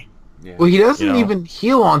properly. Yeah. Well, he doesn't You know. even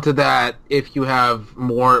heal onto that if you have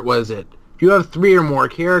more. Was it? If you have 3 or more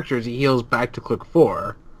characters, he heals back to click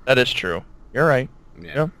 4. That is true. You're right.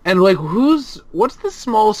 Yeah. Yep. And like, what's the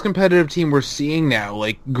smallest competitive team we're seeing now?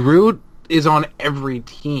 Like, Groot is on every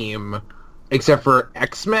team except for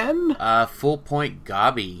X-Men. Full point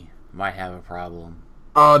Gabi might have a problem.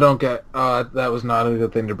 Oh, don't get. That was not a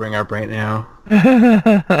good thing to bring up right now.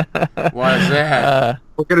 Why is that?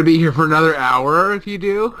 We're gonna be here for another hour if you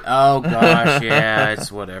do. Oh gosh, yeah,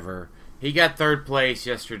 it's whatever. He got 3rd place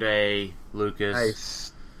yesterday, Lucas.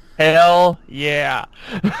 Nice. Hell yeah.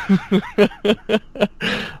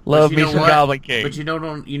 Love But you me know some what? Goblin King. But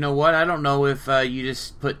you know what? I don't know if you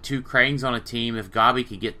just put 2 Krangs on a team if Gabi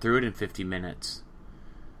could get through it in 50 minutes.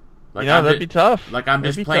 Like that'd be tough. Like I'm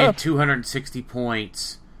That'd just be playing tough. 260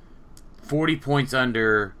 points, 40 points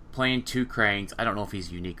under, playing 2 Krangs. I don't know if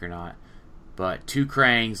he's unique or not, but 2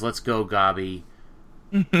 Krangs. Let's go, Gabi.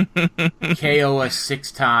 KO us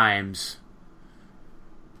 6 times.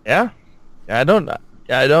 Yeah. I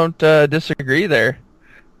don't disagree there.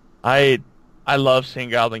 I love seeing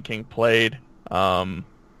Goblin King played. No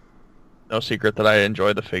secret that I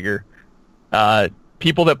enjoy the figure.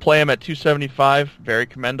 People that play him at 275, very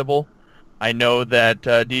commendable. I know that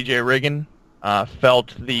DJ Riggin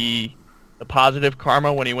felt the positive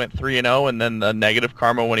karma when he went 3-0, and then the negative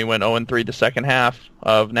karma when he went 0-3 the second half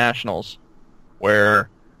of Nationals, where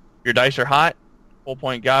your dice are hot. Full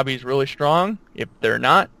point Gabi's really strong. If they're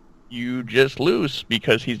not, you just lose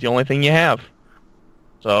because he's the only thing you have.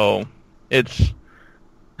 So it's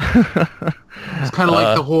It's kind of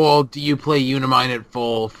like the whole. Do you play Unimine at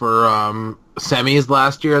full for semis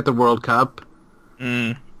last year at the World Cup?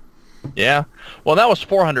 Yeah. Well, that was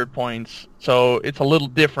 400 points, so it's a little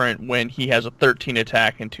different when he has a 13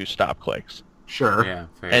 attack and 2 stop clicks. Sure. Yeah,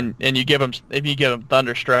 fair. And you give him, if you give him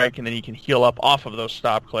Thunder Strike, and then he can heal up off of those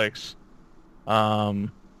stop clicks,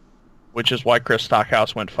 which is why Chris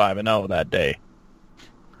Stockhouse went 5-0 that day.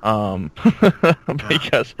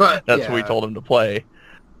 Because But, that's yeah. what we told him to play.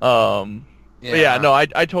 But yeah, no, I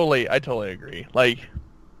totally agree. Like,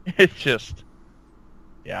 it's just,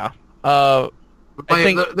 yeah. I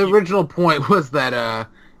think the original point was that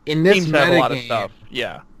in this teams have a lot of metagame, stuff.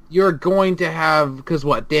 Yeah. you're going to have, because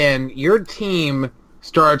what, Dan, your team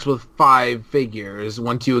starts with 5 figures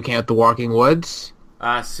once you account the Walking Woods.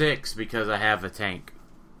 6 because I have a tank.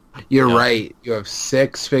 You're Yeah. right. You have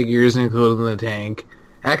 6 figures including the tank.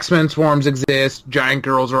 X-Men swarms exist. Giant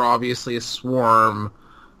Girls are obviously a swarm.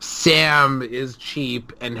 Sam is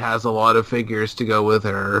cheap and has a lot of figures to go with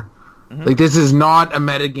her. Mhm. Like, this is not a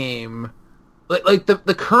metagame. Like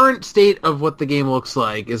the current state of what the game looks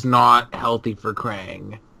like is not healthy for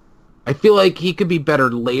Krang. I feel like he could be better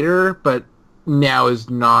later, but now is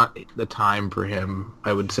not the time for him,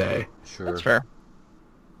 I would say. Sure. That's fair.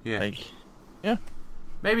 Yeah. Like,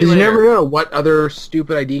 Maybe Because you later. never know what other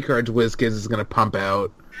stupid ID cards WizKids is going to pump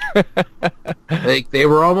out. Like, they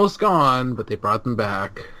were almost gone, but they brought them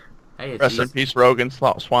back. Hey, it's rest in easy. peace, Rogan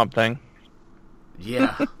Swamp Thing.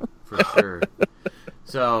 Yeah, for sure.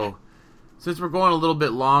 So, since we're going a little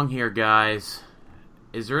bit long here, guys,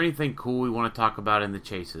 is there anything cool we want to talk about in the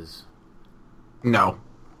chases? No.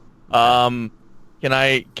 Can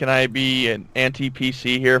I be an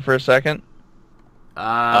anti-PC here for a second?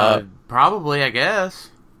 Probably, I guess.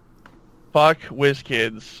 Fuck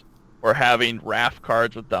WizKids for having RAF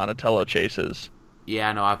cards with Donatello chases.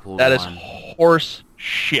 Yeah, no, I pulled That is one. horse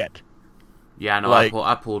shit. Yeah, no, like-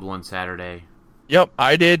 I pulled one Saturday. Yep,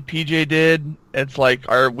 I did. PJ did. It's like,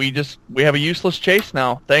 we have a useless chase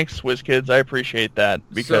now. Thanks, WizKids. I appreciate that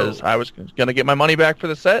because So- I was gonna get my money back for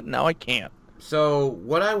the set, and now I can't. So,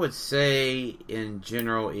 what I would say in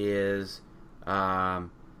general is have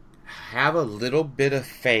a little bit of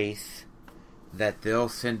faith that they'll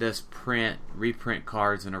send us reprint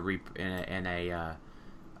cards in a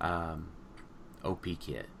OP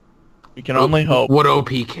kit. We can only hope. What OP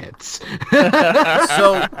kits?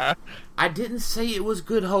 So, I didn't say it was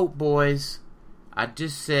good hope, boys. I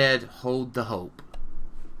just said hold the hope.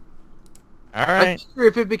 All I right. figure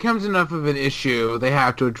if it becomes enough of an issue, they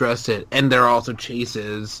have to address it, and there are also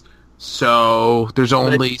chases, so there's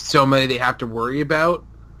only so many they have to worry about.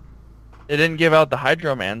 They didn't give out the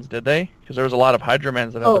Hydromans, did they? Because there was a lot of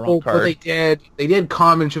Hydromans that had the wrong Well, card. they did. They did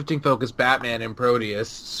common shifting focus Batman and Proteus,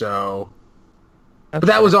 so. But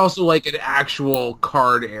that was also like an actual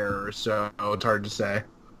card error, so it's hard to say.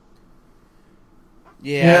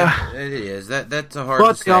 Yeah, it is. That's a hard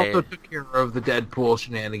But to they say. also took care of the Deadpool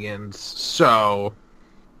shenanigans, so.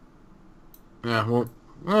 Yeah,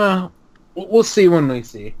 we'll see when we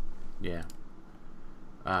see. Yeah.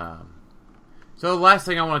 So the last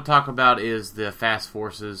thing I want to talk about is the Fast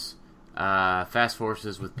Forces. Fast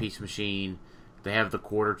Forces with Peace Machine. They have the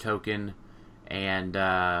quarter token, and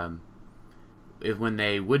when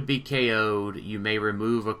they would be KO'd, you may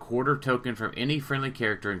remove a quarter token from any friendly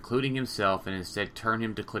character, including himself, and instead turn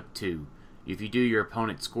him to click 2. If you do, your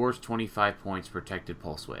opponent scores 25 points protected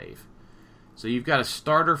Pulse Wave. So you've got a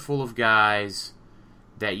starter full of guys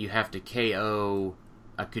that you have to KO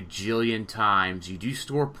a cajillion times. You do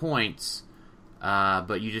store points,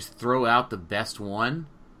 but you just throw out the best one,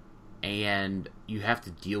 and you have to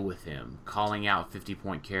deal with him, calling out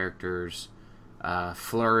 50-point characters,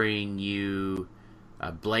 flurrying you,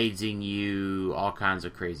 bladesing you, all kinds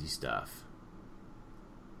of crazy stuff.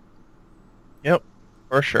 Yep,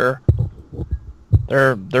 for sure.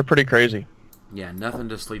 They're pretty crazy. Yeah, nothing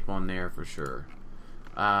to sleep on there for sure.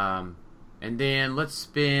 And then let's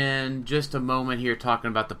spend just a moment here talking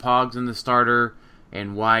about the Pogs in the starter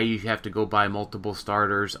and why you have to go buy multiple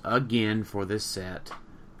starters again for this set.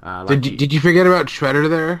 Did you forget about Shredder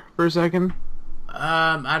there for a second?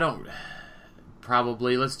 I don't.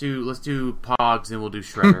 Probably. Let's do Pogs and we'll do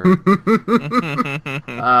Shredder.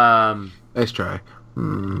 Nice try.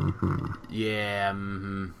 Mm-hmm. Yeah.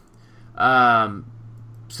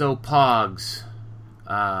 So Pogs.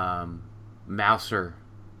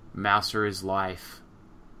 Mouser is life.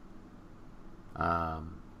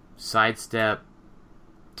 Sidestep,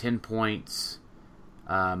 10 points.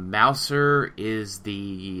 Mouser is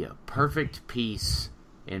the perfect piece,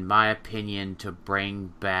 in my opinion, to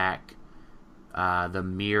bring back the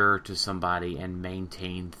mirror to somebody and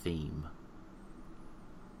maintain theme.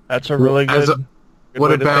 That's a really good,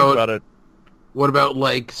 what way to think about- about it. What about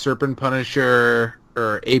like Serpent Punisher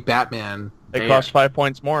or Ape Batman? They cost 5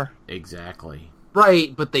 points more. Exactly.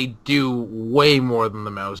 Right, but they do way more than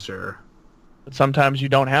the Mouser. But sometimes you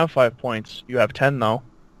don't have 5 points. You have 10, though.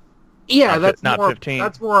 Yeah, Not that's more 15.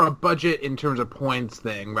 That's more a budget in terms of points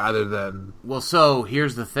thing rather than. Well, so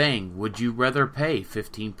here's the thing. Would you rather pay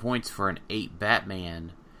 15 points for an 8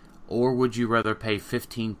 Batman, or would you rather pay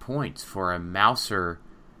 15 points for a Mouser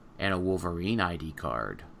and a Wolverine ID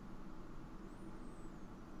card?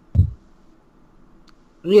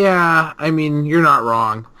 Yeah, I mean, you're not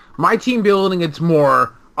wrong. My team building, it's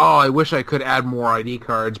more, I wish I could add more ID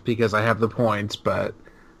cards because I have the points, but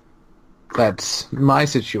that's my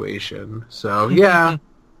situation. So, yeah.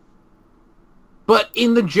 But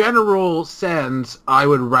in the general sense, I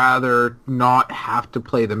would rather not have to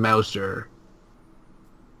play the Mouser.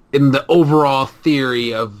 In the overall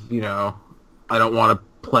theory of, I don't want to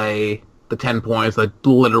play the 10 points that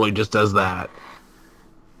literally just does that.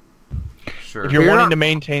 Sure. If you're You're wanting not- to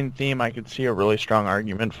maintain theme, I could see a really strong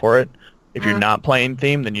argument for it. If you're not playing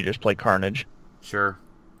theme, then you just play Carnage. Sure.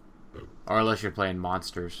 Or unless you're playing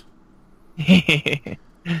monsters.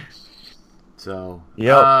 So,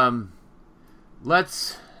 Yep.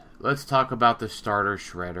 let's talk about the starter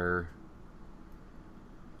Shredder.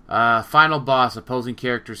 Final boss. Opposing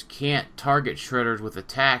characters can't target Shredders with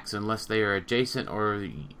attacks unless they are adjacent or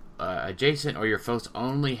your foe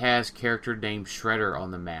only has character named Shredder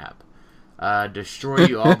on the map. Destroy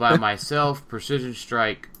you all by myself. Precision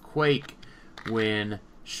strike. Quake. When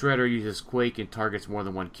Shredder uses Quake and targets more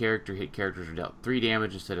than one character, hit characters are dealt 3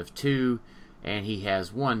 damage instead of 2. And he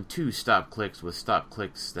has 2 stop clicks with stop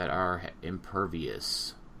clicks that are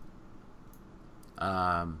impervious.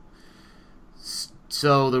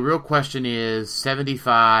 So the real question is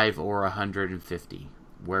 75 or 150.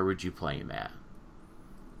 Where would you play him at?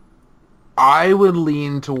 I would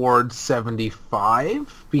lean towards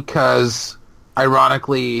 75 because,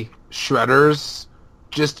 ironically, Shredders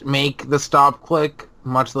just make the stop click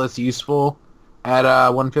much less useful at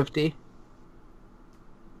 150.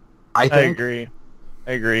 I I think.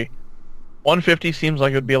 agree. 150 seems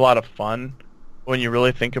like it would be a lot of fun when you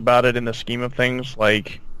really think about it in the scheme of things.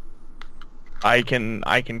 Like, I can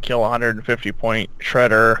kill a 150 point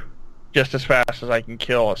Shredder just as fast as I can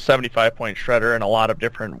kill a 75-point Shredder in a lot of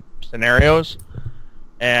different scenarios.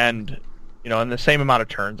 And, in the same amount of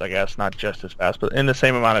turns, I guess, not just as fast, but in the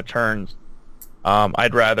same amount of turns,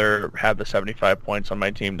 I'd rather have the 75 points on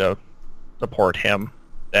my team to support him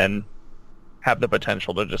than have the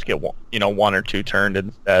potential to just get one or two turned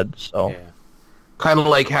instead. So, Yeah. Kind of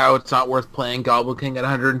like how it's not worth playing Goblin King at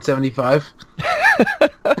 175.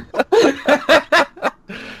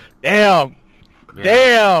 Damn. Yeah.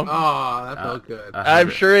 Damn. Oh, that felt good.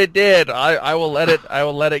 I'm sure it did. I will let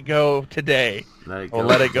it go today. Let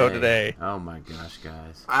it go today. Oh my gosh,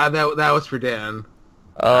 guys. That was for Dan.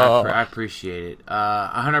 I appreciate it.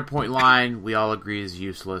 100-point line, we all agree is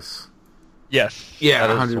useless. Yes. Yeah,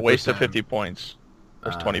 that is a waste of 100%. 50 points.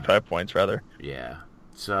 Or 25 points, rather. Yeah.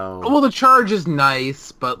 So. Well, the charge is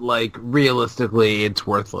nice, but like realistically, it's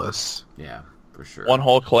worthless. Yeah, for sure. One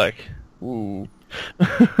whole click. Ooh.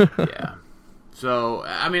 Yeah. So,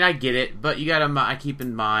 I mean, I get it, but you gotta, I keep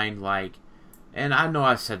in mind, like, and I know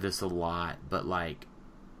I've said this a lot, but like,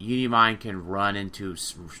 Unimind can run into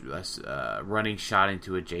running shot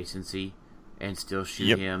into adjacency and still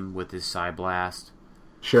shoot him with his Psy Blast.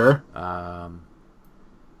 Sure. I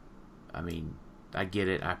mean, I get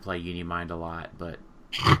it. I play Unimind a lot, but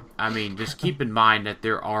I mean, just keep in mind that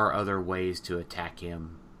there are other ways to attack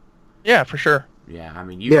him. Yeah, for sure. Yeah, I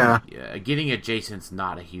mean, getting adjacent's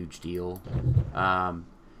not a huge deal.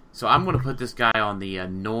 So I'm going to put this guy on the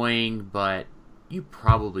annoying, but you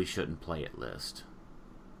probably shouldn't play it list.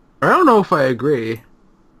 I don't know if I agree.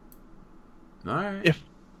 All right.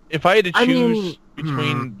 If I had to choose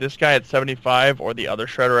between this guy at 75 or the other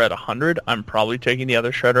Shredder at 100, I'm probably taking the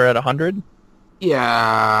other Shredder at 100.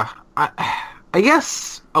 Yeah, I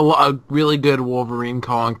guess a really good Wolverine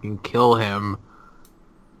Kong can kill him.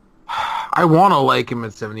 I want to like him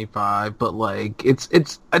at 75, but like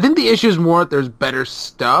it's. I think the issue is more that there's better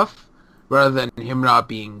stuff rather than him not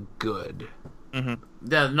being good. Mm-hmm.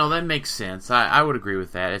 Yeah, no, that makes sense. I would agree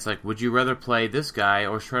with that. It's like, would you rather play this guy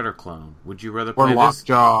or Shredder Clone? Would you rather play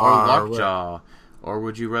Lockjaw, or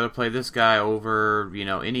would you rather play this guy over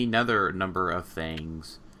any other number of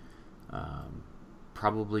things?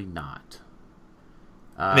 Probably not.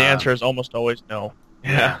 The answer is almost always no.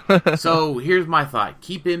 Yeah. So here's my thought: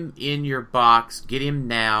 keep him in your box. Get him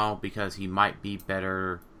now because he might be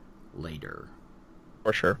better later.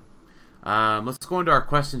 For sure. Let's go into our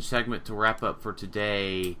question segment to wrap up for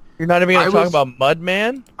today. You're not even going to talk about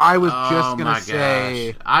Mudman? I was just going to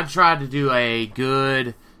say... Gosh. I tried to do a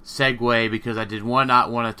good segue because I did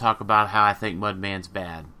not want to talk about how I think Mudman's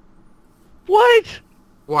bad. What?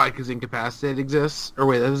 Why? Because Incapacitated exists? Or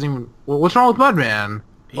wait, that doesn't even... What's wrong with Mudman?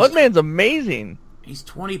 Mudman's amazing. He's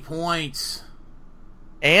 20 points.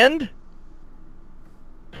 And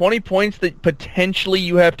 20 points that potentially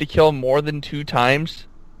you have to kill more than 2 times?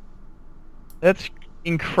 That's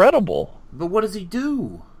incredible. But what does he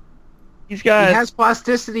do? He has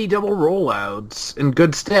plasticity, double rollouts, and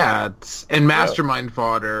good stats, and mastermind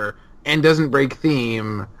fodder, and doesn't break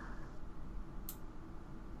theme.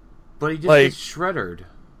 But he just gets shredded.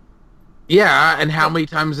 Yeah, and how many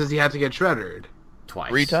times does he have to get shredded?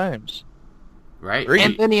 Twice. 3 times. Right? 3.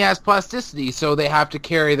 And then he has plasticity, so they have to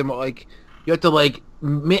carry them, like, you have to, like,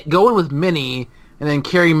 go in with Mini, and then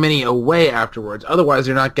carry Mini away afterwards. Otherwise,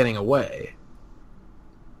 they're not getting away.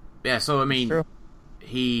 Yeah, so, I mean,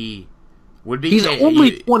 he would be... He's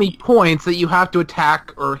only 20 points that you have to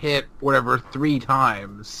attack or hit, whatever, 3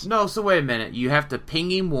 times. No, so wait a minute. You have to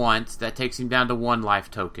ping him once. That takes him down to 1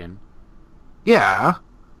 life token. Yeah.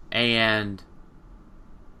 And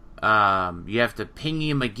you have to ping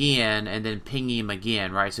him again, and then ping him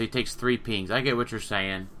again, right? So he takes 3 pings. I get what you're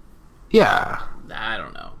saying. Yeah. I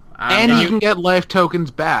don't know. And you can get life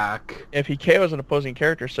tokens back. If he KOs an opposing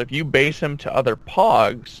character, so if you base him to other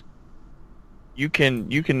Pogs, you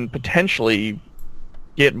can potentially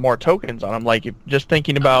get more tokens on him. Like, just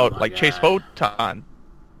thinking about, Chase Photon.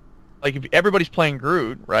 Like, if everybody's playing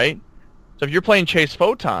Groot, right? So if you're playing Chase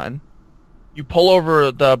Photon, you pull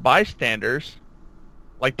over the bystanders,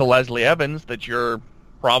 like the Leslie Evans that you're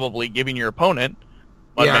probably giving your opponent.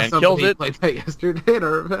 Mudman kills it. Played that yesterday at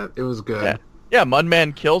our event. It was good. Yeah,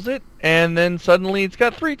 Mudman kills it, and then suddenly it's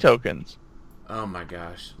got 3 tokens. Oh my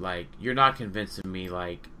gosh! Like, you're not convincing me.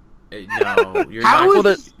 Like, no, you're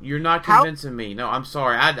not convincing me. No, I'm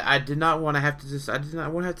sorry. I did not want to have to. I did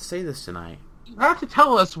not want to have to say this tonight. You have to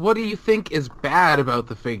tell us, what do you think is bad about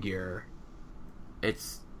the figure?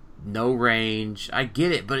 It's no range. I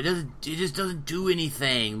get it, but it just doesn't do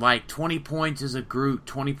anything. Like, 20 points is a Groot.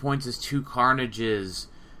 20 points is 2 Carnages.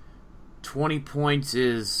 20 points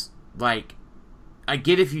is, like, I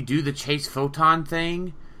get if you do the Chase Photon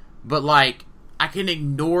thing, but, like, I can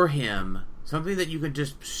ignore him. Something that you can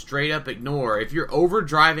just straight up ignore. If you're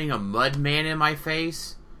overdriving a Mudman in my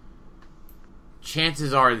face,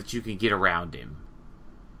 chances are that you can get around him.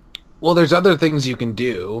 Well, there's other things you can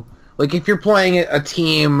do. Like, if you're playing a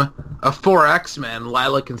team of 4 X-Men,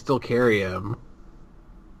 Lila can still carry him.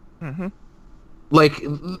 Mm-hmm. Like,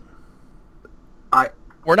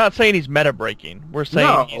 We're not saying he's meta-breaking. We're saying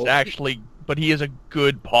No. he's actually... But he is a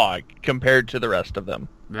good Pog compared to the rest of them.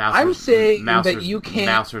 I'm saying that Mouser's- you can't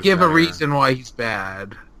Mouser's give a better. reason why he's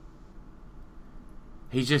bad.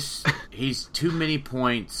 He's too many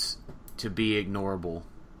points to be ignorable.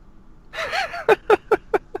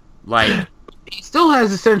 Like, He still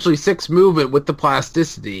has essentially 6 movement with the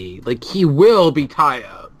plasticity. Like, he will be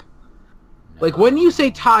tie-up. Like, when you say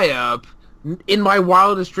tie-up, in my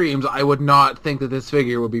wildest dreams, I would not think that this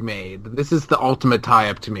figure would be made. This is the ultimate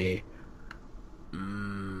tie-up to me.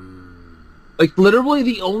 Like, literally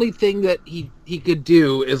the only thing that he could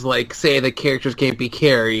do is, like, say that characters can't be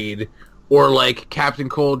carried, or, like, Captain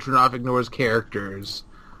Cold Turnoff ignores characters.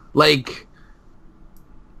 Like,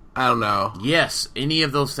 I don't know. yes, any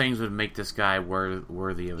of those things would make this guy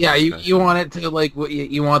worthy of Yeah, you discussion. want it to, like,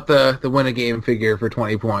 you want the win-a-game figure for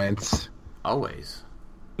 20 points. Always.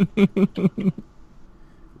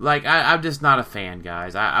 Like, I'm just not a fan,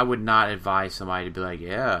 guys. I would not advise somebody to be like,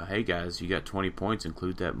 yeah, hey, guys, you got 20 points,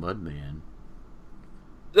 include that Mudman.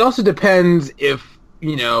 It also depends if,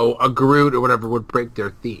 you know, a Groot or whatever would break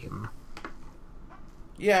their theme.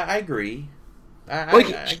 Yeah, I agree.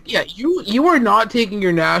 Yeah, you are not taking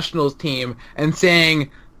your Nationals team and saying,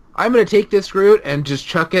 I'm going to take this Groot and just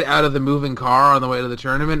chuck it out of the moving car on the way to the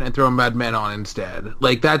tournament and throw a Madman on instead.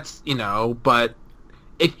 Like, that's, you know, but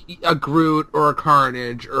if a Groot or a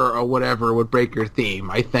Carnage or a whatever would break your theme,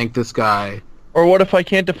 I think this guy... Or what if I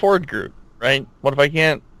can't afford Groot, right? What if I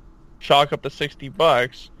can't chalk up the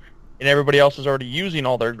 $60 and everybody else is already using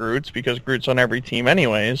all their Groots because Groot's on every team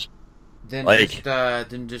anyways? Then Like-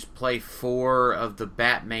 just play 4 of the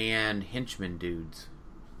Batman henchman dudes.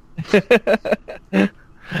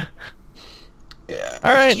 Yeah.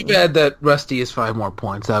 All right. Too bad that Rusty is 5 more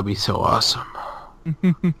points. That would be so awesome.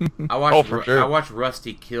 I watched Oh, for sure. I watched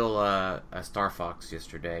Rusty kill a Star Fox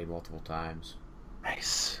yesterday multiple times.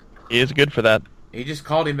 Nice. He is good for that. He just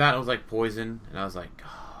called him out and was like poison, and I was like,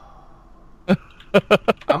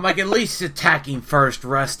 I'm like, at least attacking first,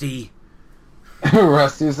 Rusty.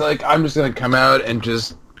 Rusty's like, I'm just going to come out and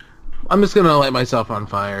I'm just going to light myself on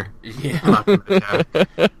fire. I'm Yeah, not gonna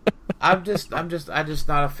attack. I'm just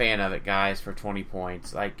not a fan of it, guys. For 20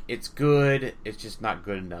 points, like, it's good, it's just not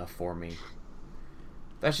good enough for me.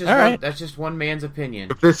 That's just All right. that's just one man's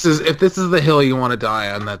opinion. If this is the hill you want to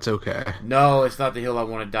die on, that's okay. No, it's not the hill I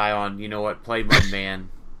want to die on. You know what? Play Mudman.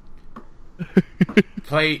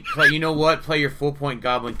 play. You know what? Play your full point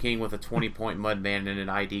Goblin King with a 20-point Mudman and an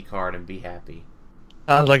ID card and be happy.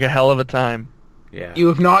 Sounds like a hell of a time. Yeah. You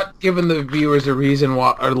have not given the viewers a reason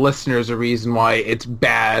why, or listeners a reason why it's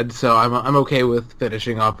bad, so I'm okay with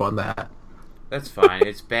finishing up on that. That's fine.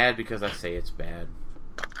 It's bad because I say it's bad.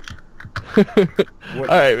 All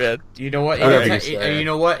right, man. You know what? Whatever Here's- you say. you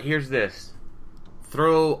know what? Here's this.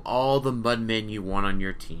 Throw all the Mudmen you want on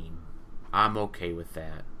your team. I'm okay with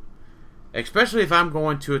that. Especially if I'm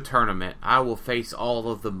going to a tournament, I will face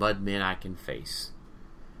all of the Mudmen I can face.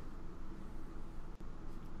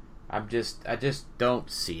 I just don't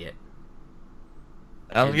see it.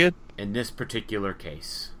 Sounds good. In this particular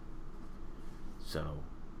case. So,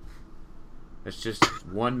 it's just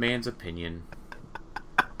one man's opinion.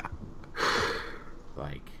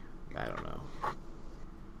 Like, I don't know.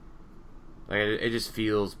 Like, it just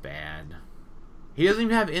feels bad. He doesn't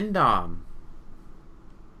even have Indom.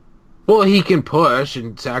 Well, he can push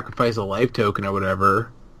and sacrifice a life token or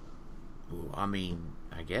whatever. Ooh, I mean,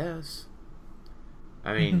 I guess.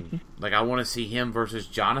 I mean, like, I want to see him versus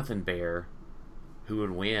Jonathan Bear. Who would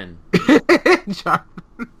win?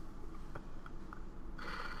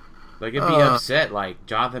 Like, it'd be upset, like,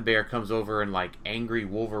 Jonathan Bear comes over and, like, angry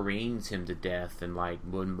Wolverines him to death, and, like,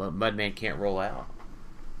 Mudman can't roll out.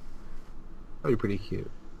 That'd be pretty cute.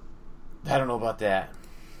 I don't know about that.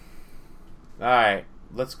 Alright,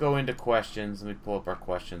 let's go into questions. Let me pull up our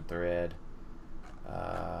question thread.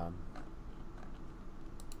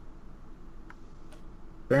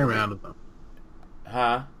 Fair amount of them.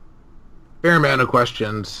 Huh? Fair amount of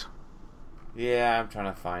questions. Yeah, I'm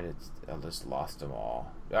trying to find it. I just lost them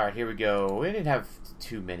all. Alright, here we go. We didn't have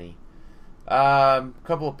too many.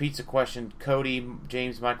 Couple of pizza questions. Cody,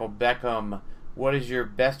 James Michael Beckham. What is your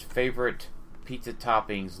best favorite pizza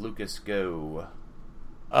toppings? Lucas, go.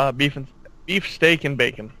 Beef steak and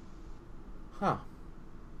bacon. Huh.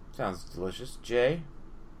 Sounds delicious. Jay?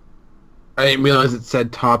 I didn't realize it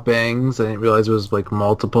said toppings. I didn't realize it was like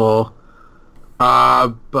multiple.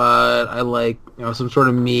 But I like, some sort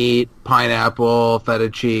of meat, pineapple, feta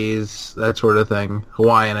cheese, that sort of thing.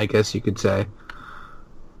 Hawaiian, I guess you could say.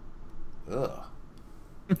 Ugh.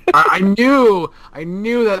 I knew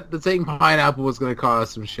that the saying pineapple was going to cause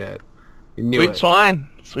some shit. I knew Sweet it. swine.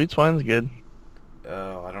 Sweet swine's good.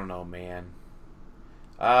 Oh, I don't know, man.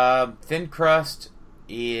 Thin crust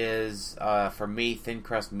is, for me, thin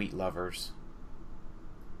crust meat lovers.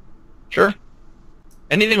 Sure.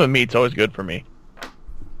 Anything with meat's always good for me.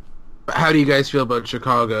 How do you guys feel about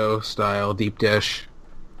Chicago style deep dish?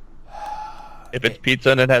 If it's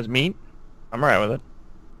pizza and it has meat, I'm alright with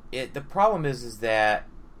it. The problem is that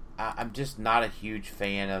I'm just not a huge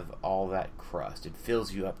fan of all that crust. It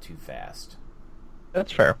fills you up too fast.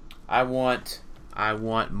 That's fair. I want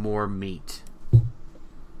more meat.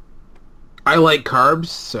 I like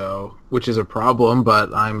carbs, which is a problem,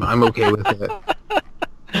 but I'm okay with it.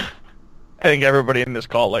 I think everybody in this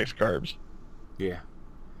call likes carbs. Yeah.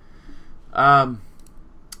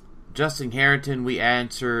 Justin Harrington, we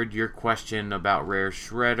answered your question about Rare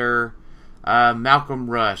Shredder. Malcolm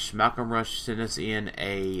Rush sent us in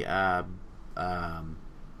a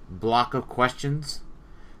block of questions.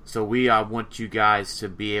 So we want you guys to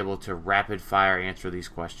be able to rapid fire answer these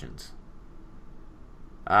questions.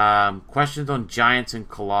 Questions on Giants and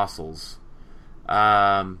Colossals.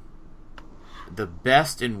 The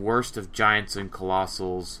best and worst of Giants and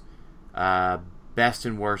Colossals. Best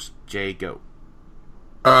and worst, Jay, go.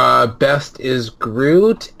 Best is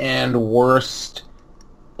Groot, and worst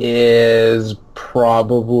is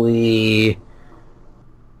probably...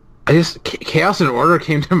 Chaos and Order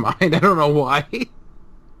came to mind. I don't know why.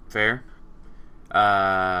 Fair.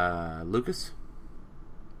 Lucas?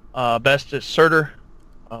 Best is Surtur.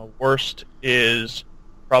 Worst is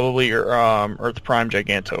probably your Earth Prime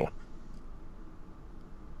Giganto.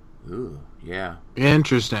 Ooh, yeah.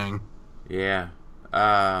 Interesting. Yeah.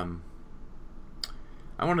 I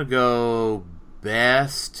want to go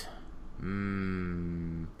best.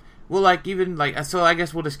 Well, so I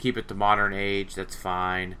guess we'll just keep it to modern age. That's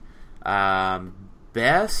fine.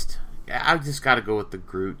 Best? I just got to go with the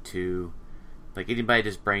Groot, too. Like, anybody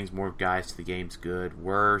just brings more guys to the game's good.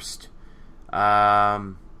 Worst?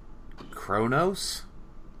 Kronos?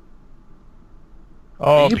 Are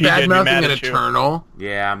Oh, you PJ would be mad bad-mouthing an at you. Eternal?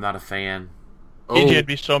 Yeah, I'm not a fan. PJ would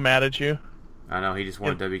be so mad at you. I know, he just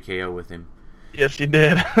wanted WKO with him. Yes, he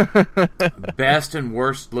did. Best and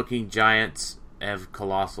worst looking Giants of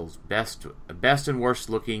Colossals. Best and worst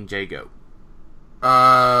looking Jago.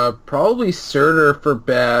 Probably Surtur for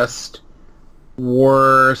best.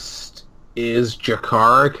 Worst is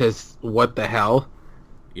Jakar, because what the hell?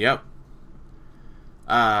 Yep.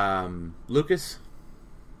 Lucas?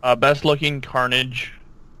 Best looking Carnage.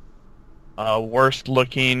 Worst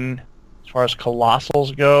looking as far as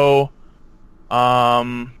Colossals go.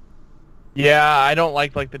 Yeah, I don't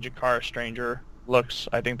like the Jakar Stranger looks.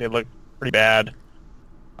 I think they look pretty bad.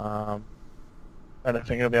 Trying to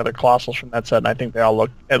think of the other Colossals from that set, and I think they all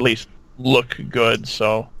at least look good,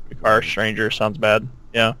 so Jakar Stranger sounds bad.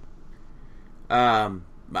 Yeah.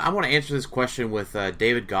 I want to answer this question with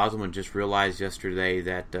David Gosselman just realized yesterday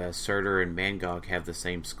that Surtur and Mangog have the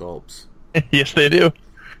same sculpts. Yes, they do.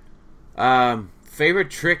 Favorite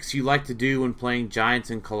tricks you like to do when playing Giants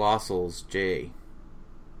and Colossals, Jay?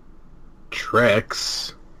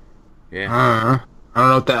 Tricks? Yeah. I don't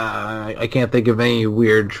know what that... I can't think of any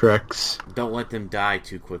weird tricks. Don't let them die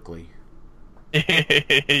too quickly.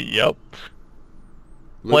 Yep.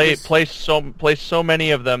 Lucas? Play so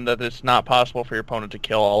many of them that it's not possible for your opponent to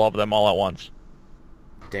kill all of them all at once.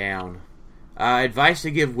 Down. Advice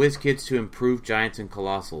to give WizKids to improve Giants and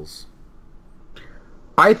Colossals.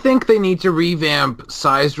 I think they need to revamp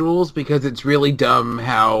size rules because it's really dumb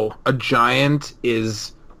how a giant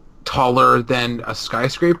is taller than a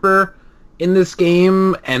skyscraper in this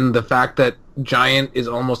game, and the fact that giant is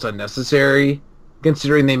almost unnecessary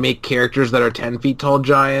considering they make characters that are 10 feet tall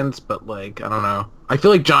giants, but I don't know. I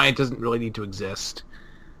feel like giant doesn't really need to exist.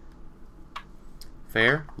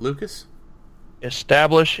 Fair. Lucas?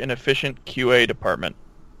 Establish an efficient QA department.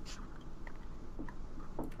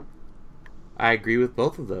 I agree with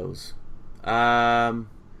both of those.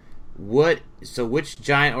 Which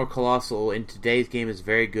giant or colossal in today's game is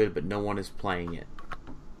very good but no one is playing it?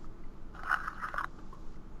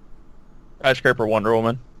 Skyscraper Wonder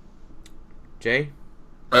Woman. Jay?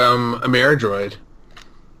 Ameridroid.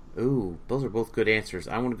 Ooh, those are both good answers.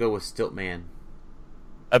 I want to go with Stiltman.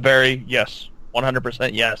 Yes.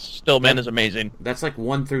 100% yes. Stillman is amazing. That's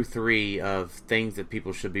 1 through 3 of things that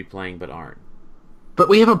people should be playing but aren't. But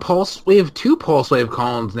we have two pulse wave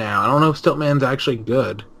columns now. I don't know if Stiltman's actually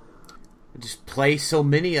good. Just play so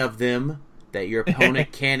many of them that your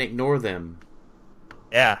opponent can't ignore them.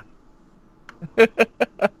 Yeah.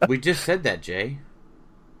 We just said that, Jay.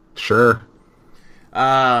 Sure.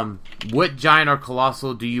 What giant or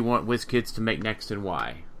colossal do you want WizKids to make next and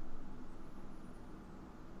why?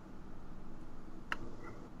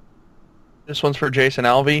 This one's for Jason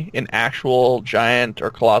Alvey, an actual giant or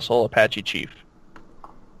colossal Apache chief.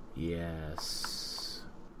 Yes.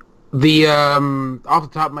 The off the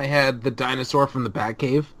top of my head, the dinosaur from the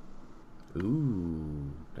Batcave.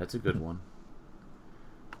 Ooh, that's a good one.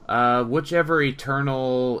 Whichever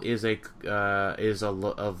Eternal is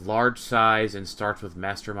of large size and starts with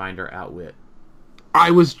Mastermind or Outwit.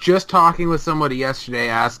 I was just talking with somebody yesterday,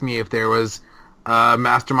 asking me if there was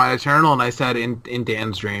Mastermind Eternal, and I said in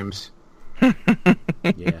Dan's dreams.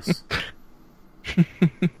 Yes.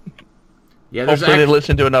 Yeah, Hopefully they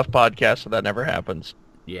listen to enough podcasts so that never happens.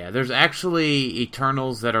 Yeah, there's actually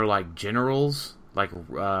Eternals that are like generals, like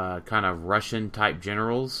kind of Russian-type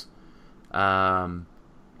generals. And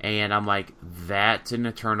I'm like, that's an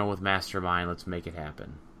Eternal with Mastermind. Let's make it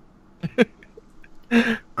happen.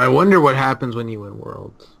 I wonder what happens when you win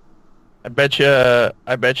Worlds. I bet you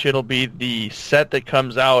it'll be the set that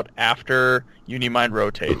comes out after Unimind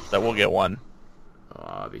rotates that we'll get one.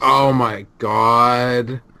 Oh my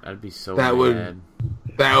god. I'd be so that mad.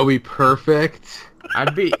 That would be perfect.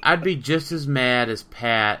 I'd be just as mad as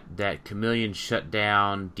Pat that Chameleon shut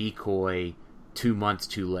down Decoy 2 months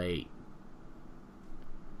too late.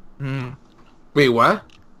 Wait, what?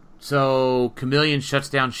 So Chameleon shuts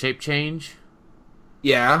down Shape Change.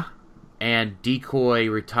 Yeah. And Decoy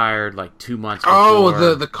retired like 2 months before.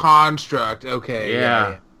 Oh, the construct. Okay.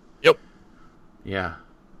 Yeah. Yep. Yeah.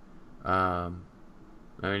 I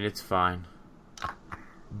mean, it's fine.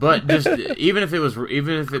 But just even if it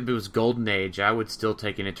was Golden Age, I would still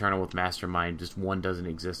take an Eternal with Mastermind. Just one doesn't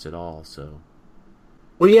exist at all. So.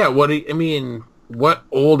 Well, yeah. What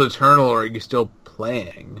old Eternal are you still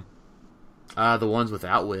playing? The ones with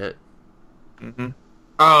Outwit. Mm-hmm.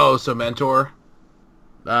 Oh, so Mentor.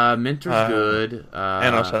 Mentor's good.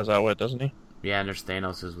 Thanos has Outwit, doesn't he? Yeah, and there's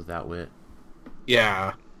Thanos is with Outwit.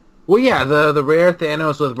 Yeah. Well, yeah, the rare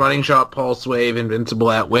Thanos with Running Shot, Pulse Wave, Invincible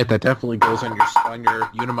Outwit, that definitely goes on your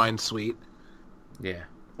Unimind suite. Yeah.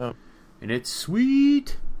 Oh. And it's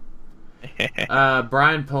sweet.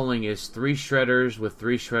 Brian Poling is 3 Shredders with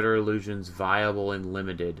 3 Shredder Illusions viable and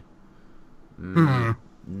limited.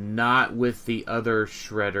 Not with the other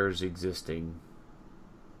Shredders existing.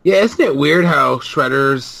 Yeah, isn't it weird how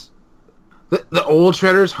Shredders... The old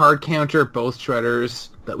Shredders hard counter both Shredders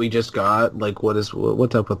that we just got? Like, what's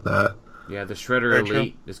up with that? Yeah, the Shredder Very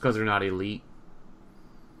Elite. It's because they're not elite.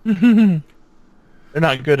 They're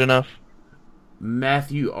not good enough.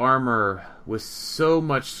 Matthew Armour. With so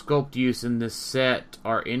much sculpt use in this set,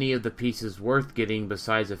 are any of the pieces worth getting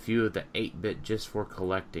besides a few of the 8-bit just for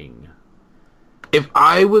collecting? If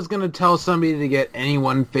I was going to tell somebody to get any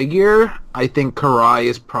one figure, I think Karai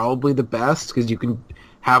is probably the best, because you can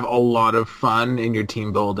have a lot of fun in your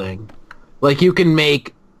team building. Like, you can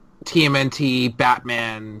make TMNT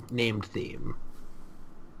Batman named theme.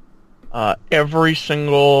 Every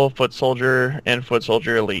single Foot Soldier and Foot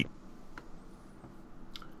Soldier Elite.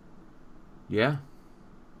 Yeah.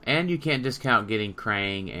 And you can't discount getting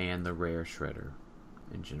Krang and the rare Shredder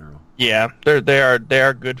in general. Yeah, they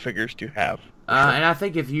are good figures to have. And I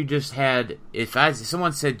think if you just had...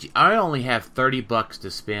 someone said, I only have $30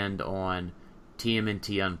 to spend on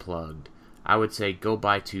TMNT Unplugged, I would say go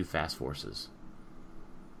buy 2 Fast Forces.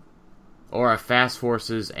 Or a Fast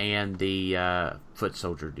Forces and the Foot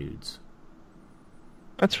Soldier dudes.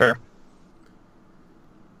 That's fair.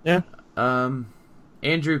 Yeah.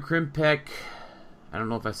 Andrew Krimpek, I don't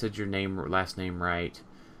know if I said your last name right.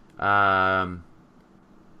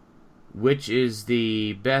 Which is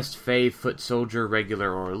the best Fave Foot Soldier,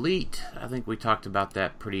 regular or elite? I think we talked about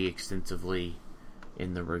that pretty extensively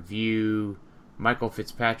in the review. Michael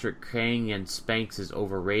Fitzpatrick, Krang and Spanx is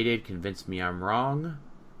overrated. Convince me I'm wrong.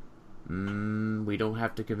 We don't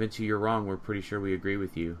have to convince you you're wrong. We're pretty sure we agree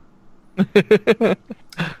with you.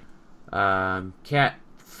 Cat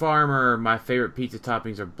Farmer, my favorite pizza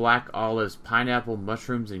toppings are black olives, pineapple,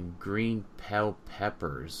 mushrooms, and green bell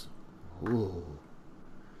peppers. Ooh.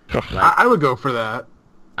 I would go for that.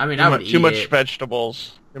 I mean, I would eat too much it.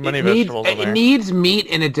 vegetables. Too many vegetables in there. It needs meat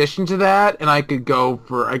in addition to that, and I could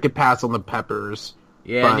pass on the peppers.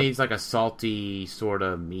 Yeah, it needs like a salty sort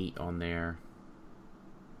of meat on there.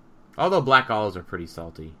 Although black olives are pretty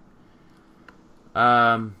salty.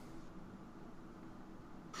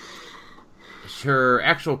 her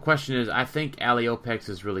actual question is, I think Ali Opex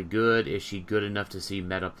is really good. Is she good enough to see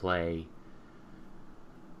meta play?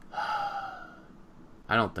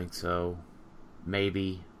 I don't think so.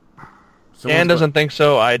 Maybe. Dan doesn't think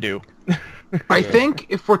so. I do. I think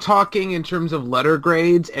if we're talking in terms of letter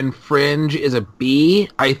grades and Fringe is a B,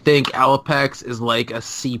 I think Alapex is like a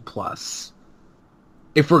C+.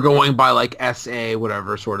 If we're going by like SA,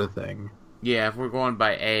 whatever sort of thing. Yeah, if we're going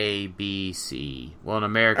by A, B, C. Well, in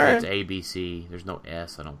America, it's A, B, C. There's no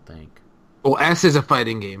S, I don't think. Well, S is a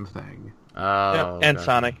fighting game thing. Oh, Yep, and gotcha.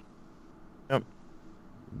 Sonic. Yep.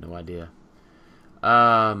 No idea.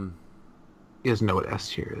 You guys know what S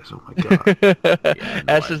tier is. Oh my god. Yeah,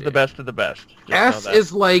 no S is idea. the best of the best. Just S know that.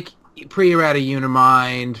 is like pre-errata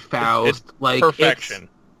Unimind, Faust, It's like perfection.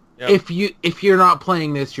 Yep. If you're not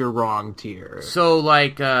playing this, you're wrong tier. So,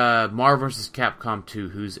 like, Marvel vs. Capcom 2,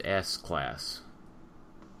 who's S class?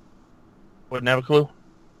 Wouldn't have a clue.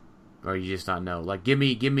 Or you just not know? Like, give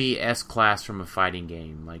me S class from a fighting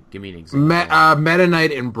game. Like, give me an example. Meta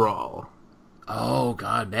Knight and Brawl. Oh,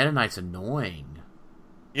 God, Meta Knight's annoying.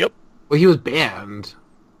 Yep. Well, he was banned.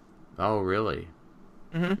 Oh, really?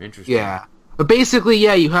 Mhm. Interesting. Yeah. But basically,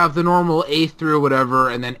 yeah, you have the normal A through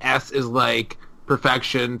whatever, and then S is like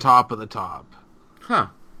perfection, top of the top. Huh.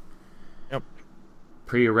 Yep.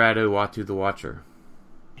 Pre-errata Watu the Watcher.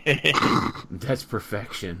 That's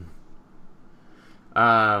perfection.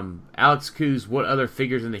 Alex Coos, what other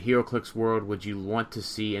figures in the HeroClix world would you want to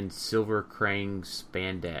see in Silver Krang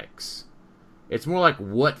spandex? It's more like,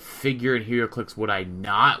 what figure in HeroClix would I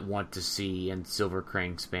not want to see in Silver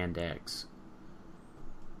Krang spandex?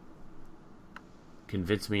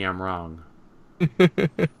 Convince me I'm wrong.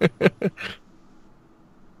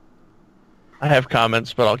 I have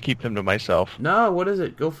comments, but I'll keep them to myself. No, what is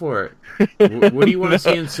it? Go for it. What do you want to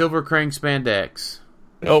see in Silver Krang spandex?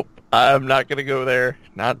 Nope, I'm not gonna go there.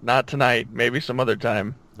 Not tonight. Maybe some other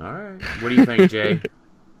time. All right. What do you think, Jay?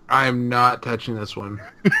 I'm not touching this one.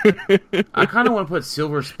 I kind of want to put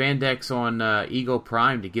silver spandex on Ego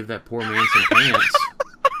Prime to give that poor man some pants.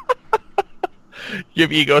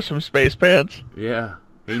 Give Ego some space pants. Yeah,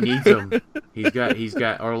 he needs them. He's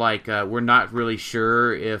got, or like, we're not really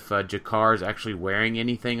sure if Jakar's actually wearing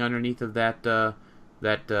anything underneath of that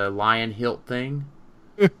lion hilt thing.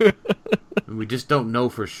 We just don't know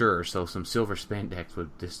for sure, so some silver spandex would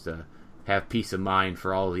just have peace of mind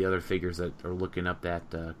for all the other figures that are looking up that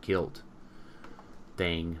hilt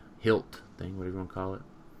thing, whatever you want to call it.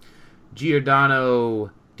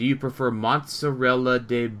 Giordano, do you prefer mozzarella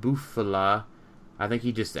de bufala? I think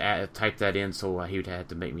he just typed that in so he would have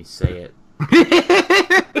to make me say it.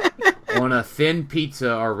 On a thin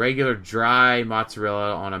pizza or regular dry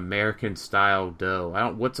mozzarella on American style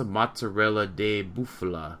dough. What's a mozzarella de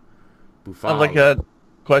bufala? Sounds like a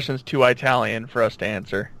question's too Italian for us to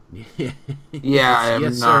answer. Yeah, I am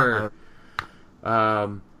yes, not.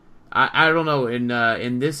 sir. I don't know.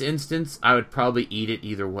 In this instance, I would probably eat it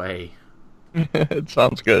either way. It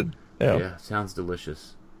sounds good. Yeah, sounds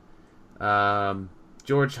delicious.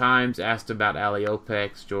 George Himes asked about Ali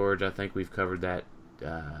Opex. George, I think we've covered that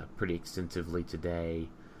pretty extensively today.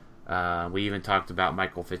 We even talked about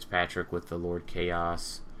Michael Fitzpatrick with the Lord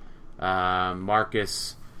Chaos.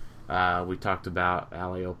 Marcus, we talked about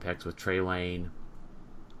Ali Opex with Trey Lane.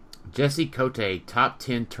 Jesse Cote, top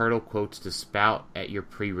 10 turtle quotes to spout at your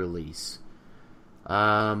pre-release.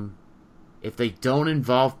 If they don't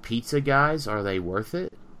involve pizza guys, are they worth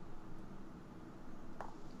it?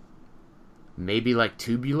 Maybe like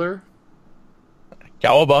Tubular?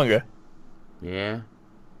 Cowabunga. Yeah.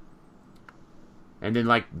 And then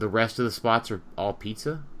like the rest of the spots are all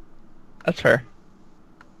pizza? That's fair.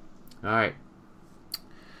 Alright.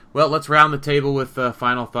 Well, let's round the table with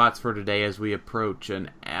final thoughts for today as we approach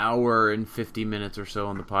an hour and 50 minutes or so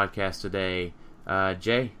on the podcast today.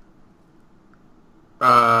 Jay?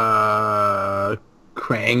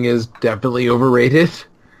 Krang is definitely overrated.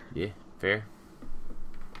 Yeah, fair.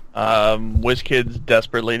 WizKids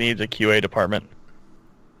desperately needs a QA department.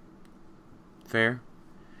 Fair.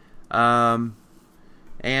 And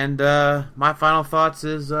my final thoughts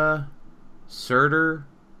is Surtur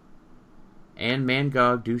and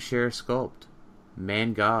Mangog do share a sculpt.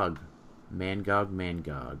 Mangog.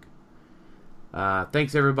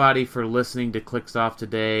 Thanks everybody for listening to Clicksoft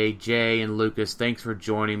today. Jay and Lucas, thanks for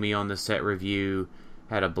joining me on the set review.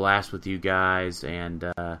 Had a blast with you guys, and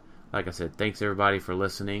like I said, thanks everybody for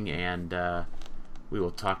listening, and we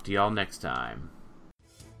will talk to y'all next time.